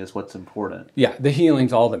healing is what's important. Yeah, the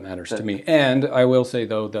healing's all that matters to me. And I will say,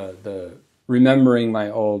 though, the remembering my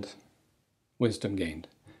old wisdom gained.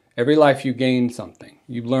 Every life you gain something.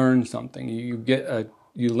 You learn something.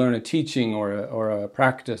 You learn a teaching or a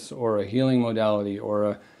practice or a healing modality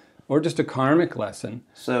or just a karmic lesson.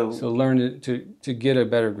 So learn it to get a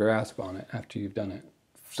better grasp on it after you've done it.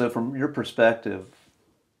 So from your perspective,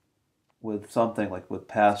 with something like with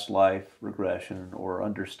past life regression or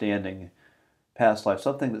understanding past life,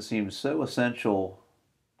 something that seems so essential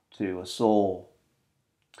to a soul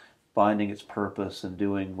finding its purpose and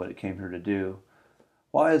doing what it came here to do,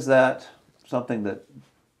 why is that something that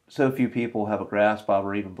so few people have a grasp of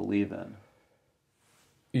or even believe in?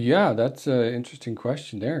 Yeah, that's an interesting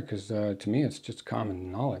question there, because to me it's just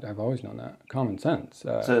common knowledge. I've always known that. Common sense.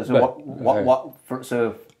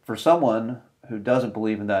 So for someone who doesn't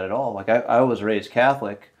believe in that at all, like I was raised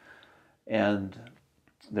Catholic, and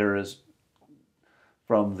there is,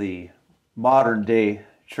 from the modern day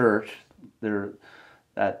church,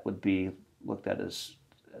 that would be looked at as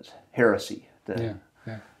heresy to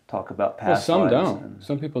talk about past lives. Well, some don't.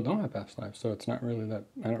 Some people don't have past lives, so it's not really that.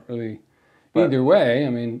 I don't really. Either way, I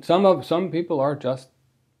mean, some people are just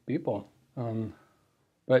people,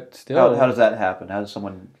 but still. How does that happen? How does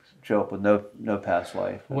someone show up with no past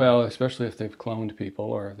life? Well, especially if they've cloned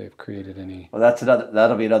people or they've created any. Well,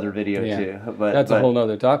 that'll be another video too. But that's a whole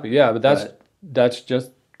other topic. Yeah, but that's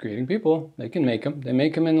just creating people. They can make them. They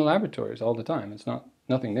make them in the laboratories all the time. It's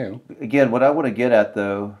nothing new. Again, what I want to get at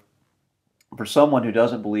though, for someone who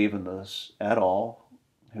doesn't believe in this at all,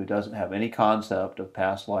 who doesn't have any concept of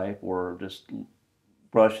past life or just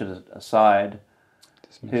brush it aside,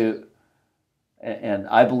 and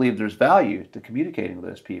I believe there's value to communicating with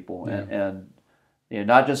those people, and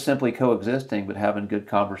not just simply coexisting, but having good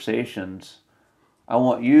conversations. I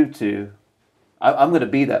want you to, I'm going to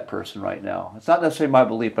be that person right now. It's not necessarily my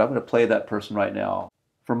belief, but I'm going to play that person right now.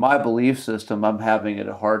 For my belief system, I'm having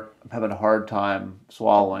a hard time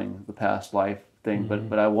swallowing the past life thing,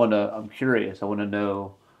 but I'm curious. I want to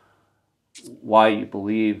know why you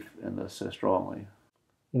believe in this so strongly.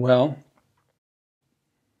 Well,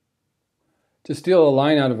 to steal a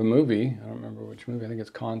line out of a movie, I don't remember which movie, I think it's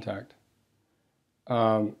Contact.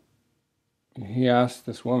 he asked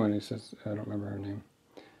this woman, he says, I don't remember her name.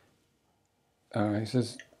 He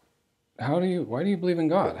says, why do you believe in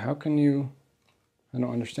God? How can you, I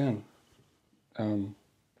don't understand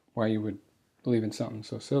why you would believe in something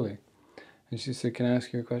so silly. And she said, can I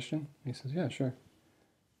ask you a question? He says, yeah, sure.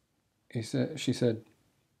 She said,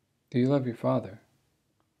 do you love your father?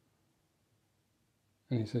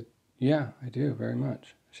 And he said, yeah, I do, very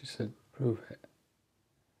much. She said, prove it.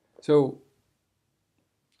 So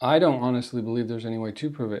I don't honestly believe there's any way to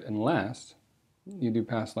prove it unless you do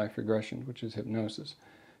past life regression, which is hypnosis.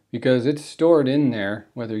 Because it's stored in there,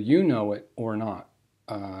 whether you know it or not.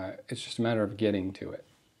 It's just a matter of getting to it.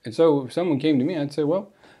 And so if someone came to me, I'd say,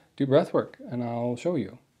 well, do breath work and I'll show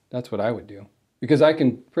you. That's what I would do. Because I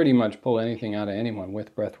can pretty much pull anything out of anyone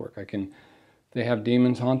with breath work. If they have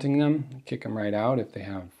demons haunting them, kick them right out. If they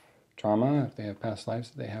have trauma, if they have past lives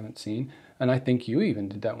that they haven't seen. And I think you even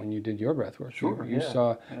did that when you did your breath work. Sure, you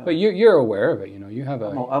saw, yeah. But you're aware of it, you have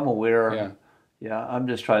I'm aware. Yeah. Yeah, I'm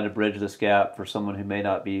just trying to bridge this gap for someone who may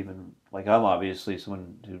not be even, like I'm obviously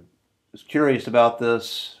someone who is curious about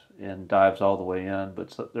this and dives all the way in,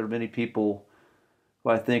 but there are many people who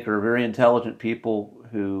I think are very intelligent people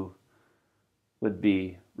who would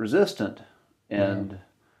be resistant, and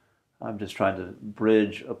I'm just trying to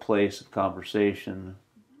bridge a place of conversation,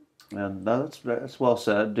 and that's well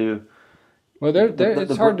said.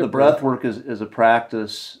 It's hard to. The breath work is a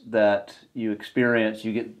practice that you experience.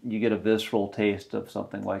 You get a visceral taste of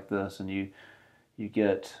something like this, and you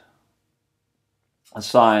get a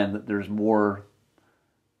sign that there's more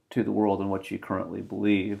to the world than what you currently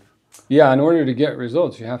believe. Yeah, in order to get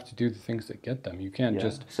results, you have to do the things that get them. You can't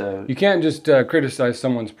just criticize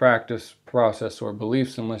someone's practice, process, or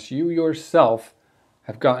beliefs unless you yourself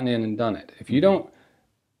have gotten in and done it. If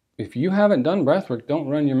you haven't done breathwork, don't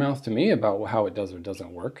run your mouth to me about how it does or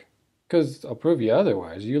doesn't work, because I'll prove you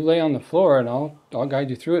otherwise. You lay on the floor and I'll guide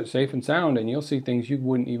you through it safe and sound, and you'll see things you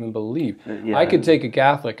wouldn't even believe. Yeah. I could take a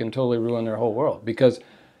Catholic and totally ruin their whole world because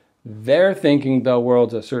they're thinking the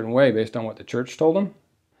world's a certain way based on what the church told them.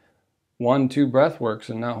 1, 2 breath works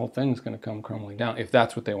and that whole thing's going to come crumbling down if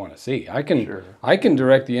that's what they want to see. I can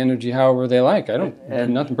direct the energy however they like. I don't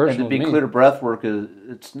nothing personal. And to be clear, breath work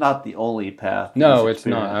it's not the only path. No, it's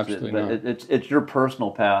not. Absolutely not. It's your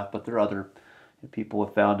personal path, but there are other people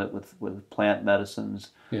have found it with plant medicines.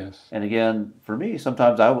 Yes. And again, for me,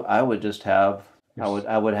 sometimes I would just have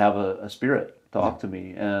I would have a spirit talk to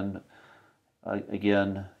me, and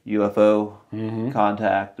again, UFO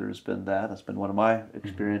contact. There's been that. That's been one of my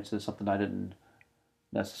experiences. Something I didn't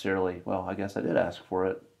necessarily. Well, I guess I did ask for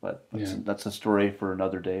it, but that's a story for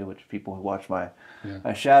another day. Which people who watch my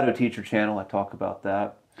Shadow Teacher channel, I talk about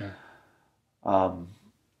that. Yeah.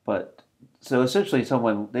 But so essentially,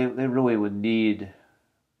 someone they really would need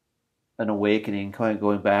an awakening. Kind of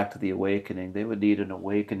going back to the awakening, they would need an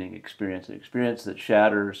awakening experience, an experience that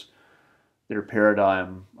shatters their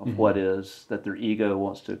paradigm of what is, that their ego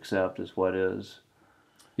wants to accept as what is.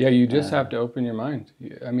 Yeah, you just have to open your mind.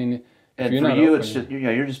 I mean, and for you, it's just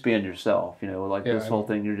you're just being yourself. Like this whole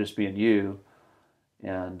thing, you're just being you.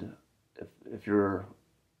 And if you're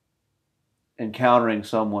encountering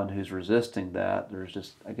someone who's resisting that, there's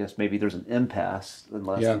just I guess maybe there's an impasse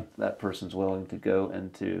unless that person's willing to go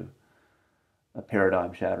into a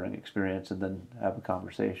paradigm shattering experience and then have a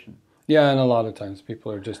conversation. Yeah, and a lot of times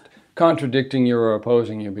people are just contradicting you or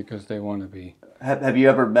opposing you because they want to be. Have you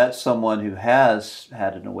ever met someone who has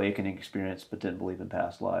had an awakening experience but didn't believe in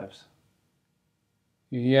past lives?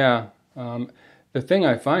 Yeah. The thing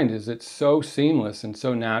I find is it's so seamless and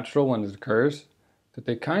so natural when it occurs that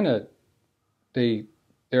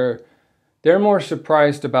they're more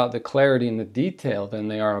surprised about the clarity and the detail than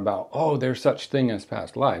they are about, oh, there's such thing as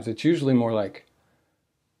past lives. It's usually more like,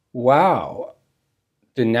 wow,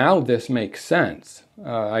 now this makes sense.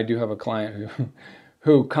 I do have a client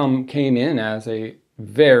who came in as a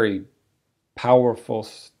very powerful,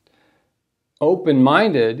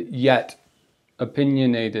 open-minded yet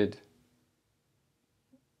opinionated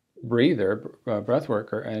breath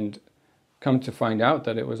worker, and come to find out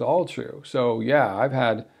that it was all true. So yeah, I've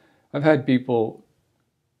had people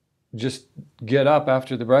just get up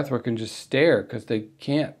after the breath work and just stare because they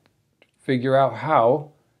can't figure out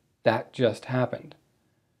how that just happened.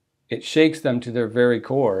 It shakes them to their very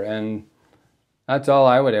core, and that's all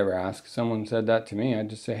I would ever ask. If someone said that to me, I'd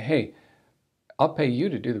just say, hey, I'll pay you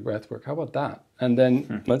to do the breath work. How about that? And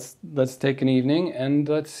then let's take an evening and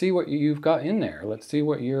let's see what you've got in there. Let's see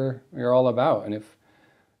what you're all about. And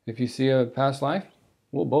if you see a past life,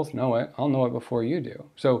 we'll both know it. I'll know it before you do.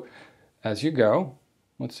 So as you go,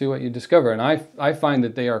 let's see what you discover. And I find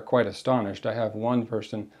that they are quite astonished. I have one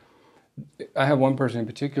person I have one person in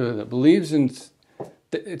particular that believes in,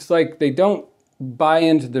 it's like they don't buy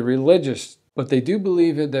into the religious, but they do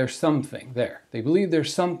believe that there's something there. They believe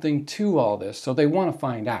there's something to all this, so they want to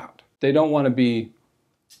find out. They don't want to be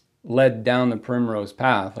led down the primrose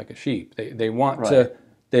path like a sheep. They want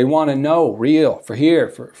to know real for here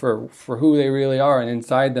for who they really are and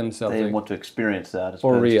inside themselves. They want to experience that as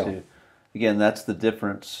for opposed real. to, again, that's the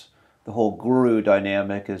difference. The whole guru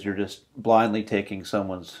dynamic is you're just blindly taking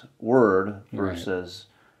someone's word versus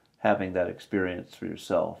having that experience for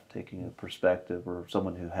yourself, taking a perspective, or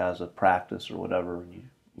someone who has a practice or whatever, and you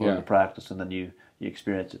learn the practice and then you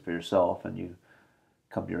experience it for yourself and you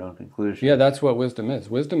come to your own conclusion. Yeah, that's what wisdom is.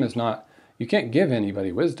 Wisdom is not, you can't give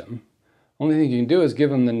anybody wisdom. Only thing you can do is give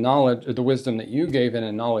them the knowledge or the wisdom that you gave in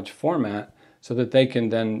a knowledge format so that they can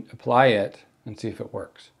then apply it and see if it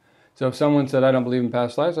works. So if someone said, I don't believe in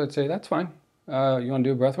past lives, I'd say, that's fine. You want to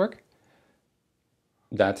do a breath work?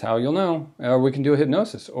 That's how you'll know. Or we can do a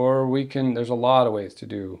hypnosis. Or we can, there's a lot of ways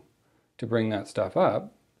to bring that stuff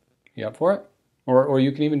up. You up for it? Or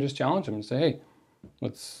you can even just challenge them and say, hey,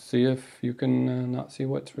 let's see if you can not see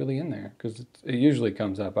what's really in there. Because it usually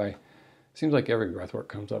comes up. It seems like every breath work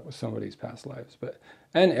comes up with somebody's past lives.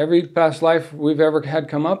 And every past life we've ever had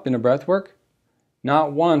come up in a breath work,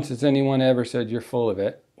 not once has anyone ever said you're full of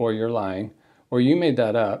it, or you're lying, or you made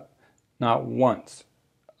that up. Not once.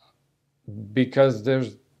 Because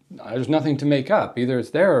there's nothing to make up. Either it's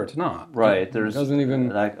there or it's not. Right. It doesn't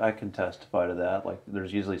even... And I can testify to that. Like,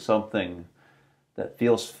 there's usually something that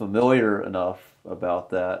feels familiar enough about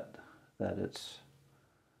that it's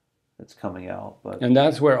coming out. And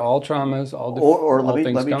that's where all traumas, all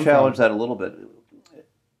let me challenge that a little bit.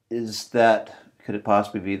 Is that, could it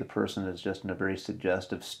possibly be the person is just in a very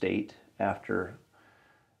suggestive state after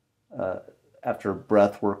a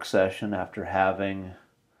breath work session, after having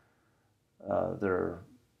their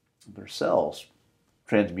cells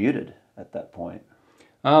transmuted at that point?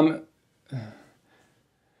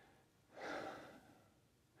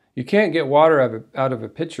 You can't get water out of a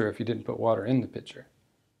pitcher if you didn't put water in the pitcher.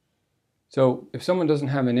 So if someone doesn't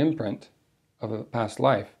have an imprint of a past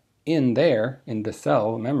life in the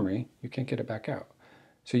cell memory, you can't get it back out.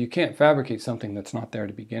 So you can't fabricate something that's not there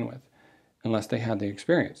to begin with unless they had the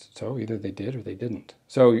experience. So either they did or they didn't.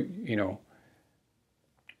 So,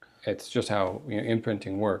 it's just how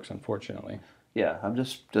imprinting works, unfortunately. Yeah, I'm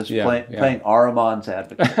just playing Ahriman's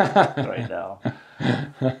advocate right now.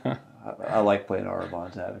 I like playing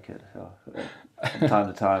Ahriman's advocate from time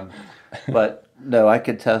to time. But no, I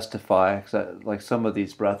could testify, because like some of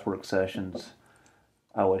these breathwork sessions,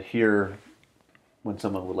 I would hear when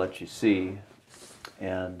someone would let you see,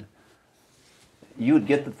 and you would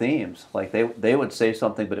get the themes. Like they would say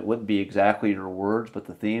something, but it wouldn't be exactly your words, but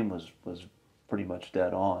the theme was pretty much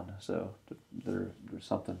dead on. So there's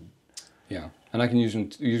something. Yeah, and I can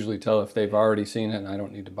usually tell if they've already seen it, and I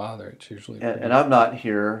don't need to bother. It's usually. And I'm not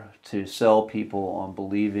here to sell people on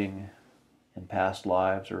believing in past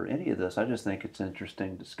lives or any of this. I just think it's an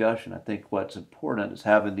interesting discussion. I think what's important is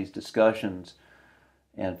having these discussions,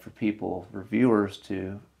 and for viewers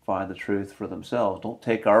to find the truth for themselves. Don't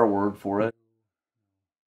take our word for it.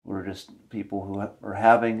 We're just people who are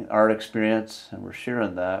having our experience, and we're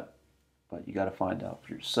sharing that. But you got to find out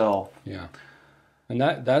for yourself. Yeah. And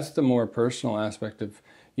that's the more personal aspect of,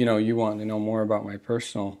 you want to know more about my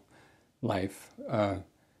personal life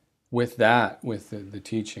with the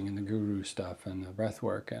teaching and the guru stuff and the breath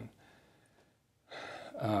work. And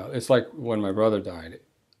it's like when my brother died.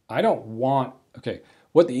 I don't want,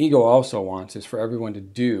 what the ego also wants is for everyone to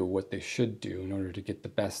do what they should do in order to get the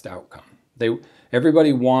best outcome.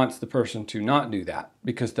 Everybody wants the person to not do that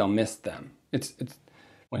because they'll miss them. It's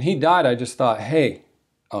when he died, I just thought, hey,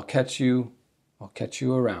 I'll catch you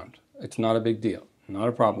around. It's not a big deal. Not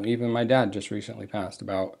a problem. Even my dad just recently passed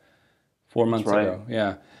about 4 months ago.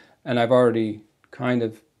 Yeah. And I've already kind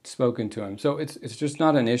of spoken to him. So it's just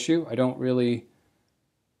not an issue.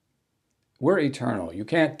 We're eternal. You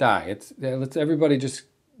can't die.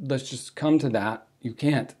 Let's just come to that. You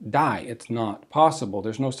can't die. It's not possible.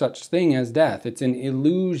 There's no such thing as death. It's an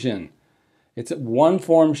illusion. It's one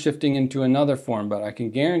form shifting into another form, but I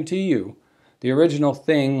can guarantee you the original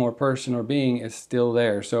thing or person or being is still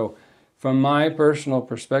there. So from my personal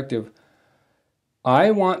perspective,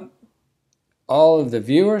 I want all of the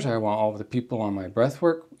viewers, I want all of the people on my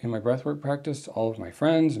breathwork, in my breathwork practice, all of my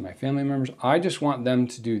friends and my family members, I just want them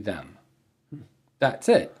to do them. That's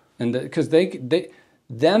it. And because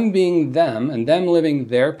them being them and them living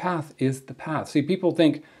their path is the path. See, people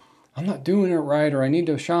think, I'm not doing it right, or I need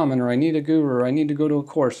a shaman, or I need a guru, or I need to go to a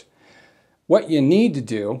course. what you need to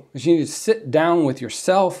do is you need to sit down with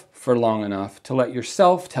yourself for long enough to let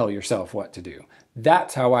yourself tell yourself what to do.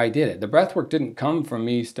 That's how I did it. The breath work didn't come from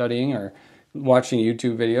me studying or watching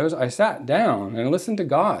YouTube videos. I sat down and listened to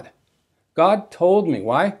God. God told me.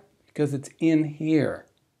 Why? Because it's in here.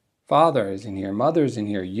 Father is in here. Mother's in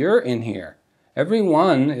here. You're in here.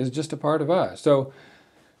 Everyone is just a part of us. So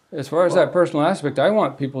as far as that personal aspect, I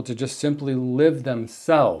want people to just simply live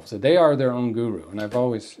themselves. They are their own guru. And I've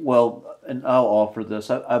always... Well, and I'll offer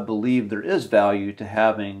this. I believe there is value to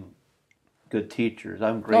having good teachers.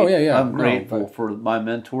 I'm grateful for my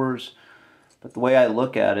mentors. But the way I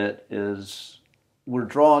look at it is we're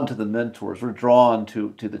drawn to the mentors. We're drawn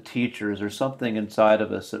to the teachers. There's something inside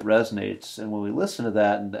of us that resonates. And when we listen to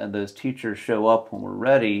that and those teachers show up when we're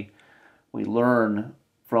ready, we learn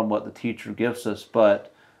from what the teacher gives us.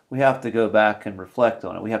 But we have to go back and reflect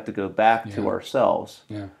on it. We have to go back to ourselves.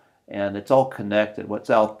 Yeah. And it's all connected. What's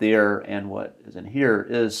out there and what is in here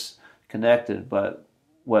is connected. But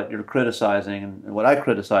what you're criticizing, and what I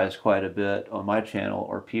criticize quite a bit on my channel,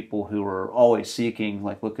 are people who are always seeking,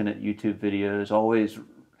 like looking at YouTube videos, always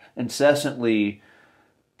incessantly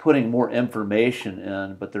putting more information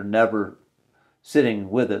in, but they're never sitting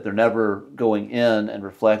with it. They're never going in and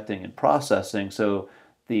reflecting and processing. So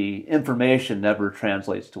the information never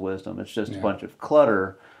translates to wisdom. It's just a bunch of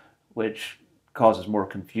clutter, which causes more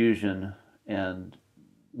confusion and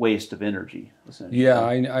waste of energy, essentially.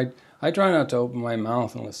 Yeah, I try not to open my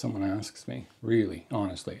mouth unless someone asks me, really,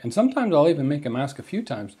 honestly. And sometimes I'll even make them ask a few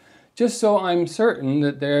times, just so I'm certain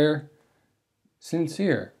that they're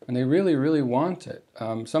sincere and they really, really want it.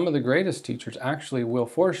 Some of the greatest teachers actually will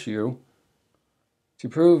force you to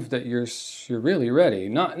prove that you're really ready.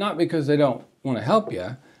 Not because they don't want to help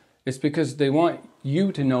you, it's because they want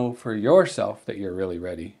you to know for yourself that you're really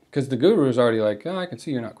ready. Because the guru is already like, oh, I can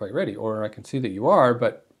see you're not quite ready, or I can see that you are,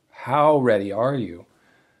 but how ready are you?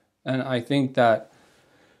 And I think that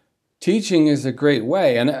teaching is a great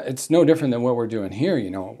way, and it's no different than what we're doing here,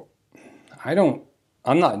 you know.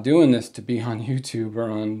 I'm not doing this to be on YouTube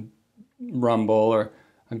or on Rumble, or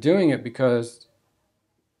I'm doing it because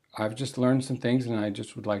I've just learned some things and I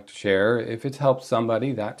just would like to share. If it helps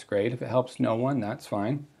somebody, that's great. If it helps no one, that's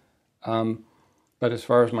fine. But as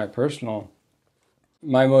far as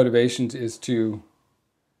my motivations is to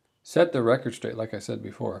set the record straight, like I said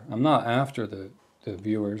before. I'm not after the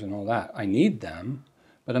viewers and all that. I need them,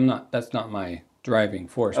 but that's not my driving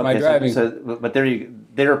force. Okay, my driving but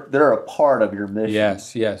they're a part of your mission.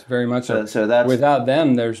 Yes, very much so. So that's, without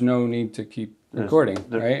them, there's no need to keep recording,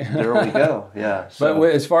 right? There we go. Yeah. So.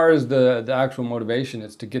 But as far as the actual motivation,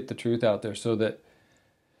 it's to get the truth out there so that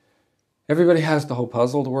everybody has the whole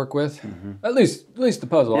puzzle to work with. Mm-hmm. At least the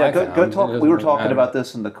puzzle. Yeah, go talk. We were talking about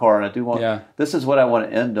this in the car, and I do want. Yeah. This is what I want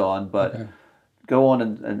to end on, but go on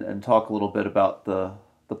and talk a little bit about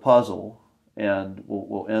the puzzle, and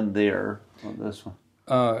we'll end there on this one.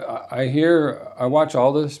 I watch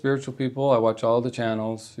all the spiritual people. I watch all the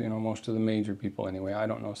channels. You know, most of the major people anyway. I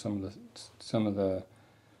don't know some of the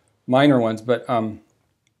minor ones, but I'm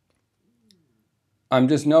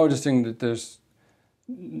just noticing that there's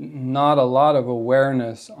not a lot of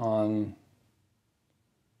awareness on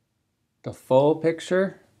the full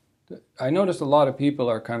picture. I noticed a lot of people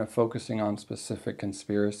are kind of focusing on specific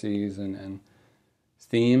conspiracies and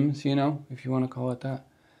themes, you know, if you want to call it that.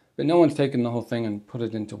 But no one's taken the whole thing and put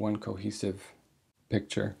it into one cohesive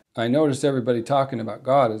picture. I noticed everybody talking about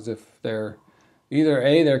God as if they're either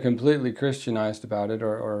A, they're completely Christianized about it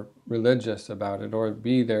or religious about it, or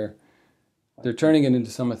B, they're turning it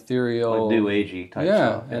into some ethereal, like New Agey type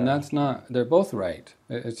stuff. Yeah, and that's not. They're both right.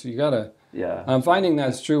 It's you gotta. Yeah. I'm finding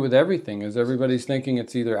that's true with everything. Is everybody's thinking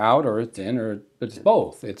it's either out or it's in, but it's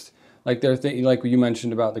both. It's like they're thinking, like you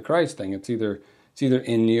mentioned about the Christ thing. It's either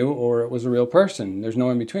in you or it was a real person. There's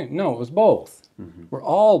no in between. No, it was both. Mm-hmm. We're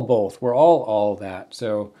all both. We're all that.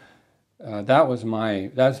 So that's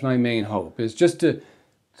my main hope is just to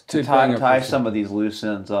tie some of these loose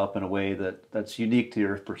ends up in a way that's unique to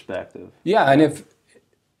your perspective. Yeah, and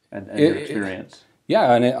your experience.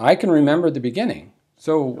 I can remember the beginning.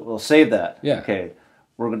 So we'll save that. Yeah. Okay,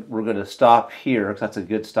 we're going to stop here because that's a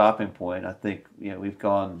good stopping point. I think we've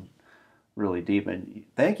gone really deep, and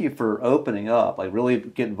thank you for opening up, like really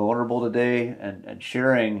getting vulnerable today and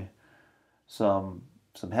sharing some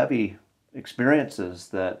heavy experiences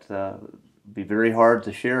that be very hard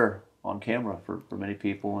to share on camera for many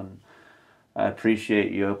people, and I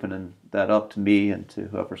appreciate you opening that up to me and to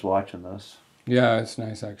whoever's watching this. Yeah, it's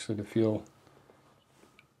nice actually to feel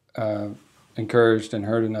encouraged and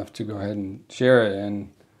heard enough to go ahead and share it,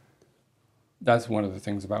 and that's one of the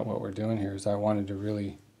things about what we're doing here is I wanted to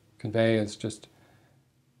really convey is just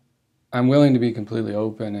I'm willing to be completely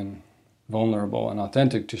open and vulnerable and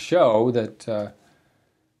authentic to show that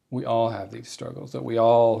we all have these struggles, that we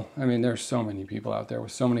all, I mean, there's so many people out there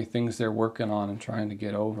with so many things they're working on and trying to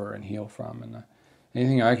get over and heal from. And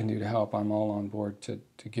anything I can do to help, I'm all on board to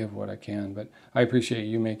give what I can. But I appreciate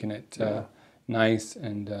you making it nice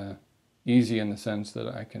and easy in the sense that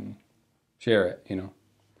I can share it, you know,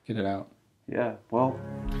 get it out. Yeah, well,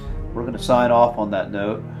 we're going to sign off on that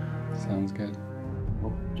note. Sounds good.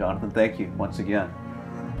 Well, Jonathan, thank you once again.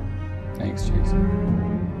 Thanks, Jason.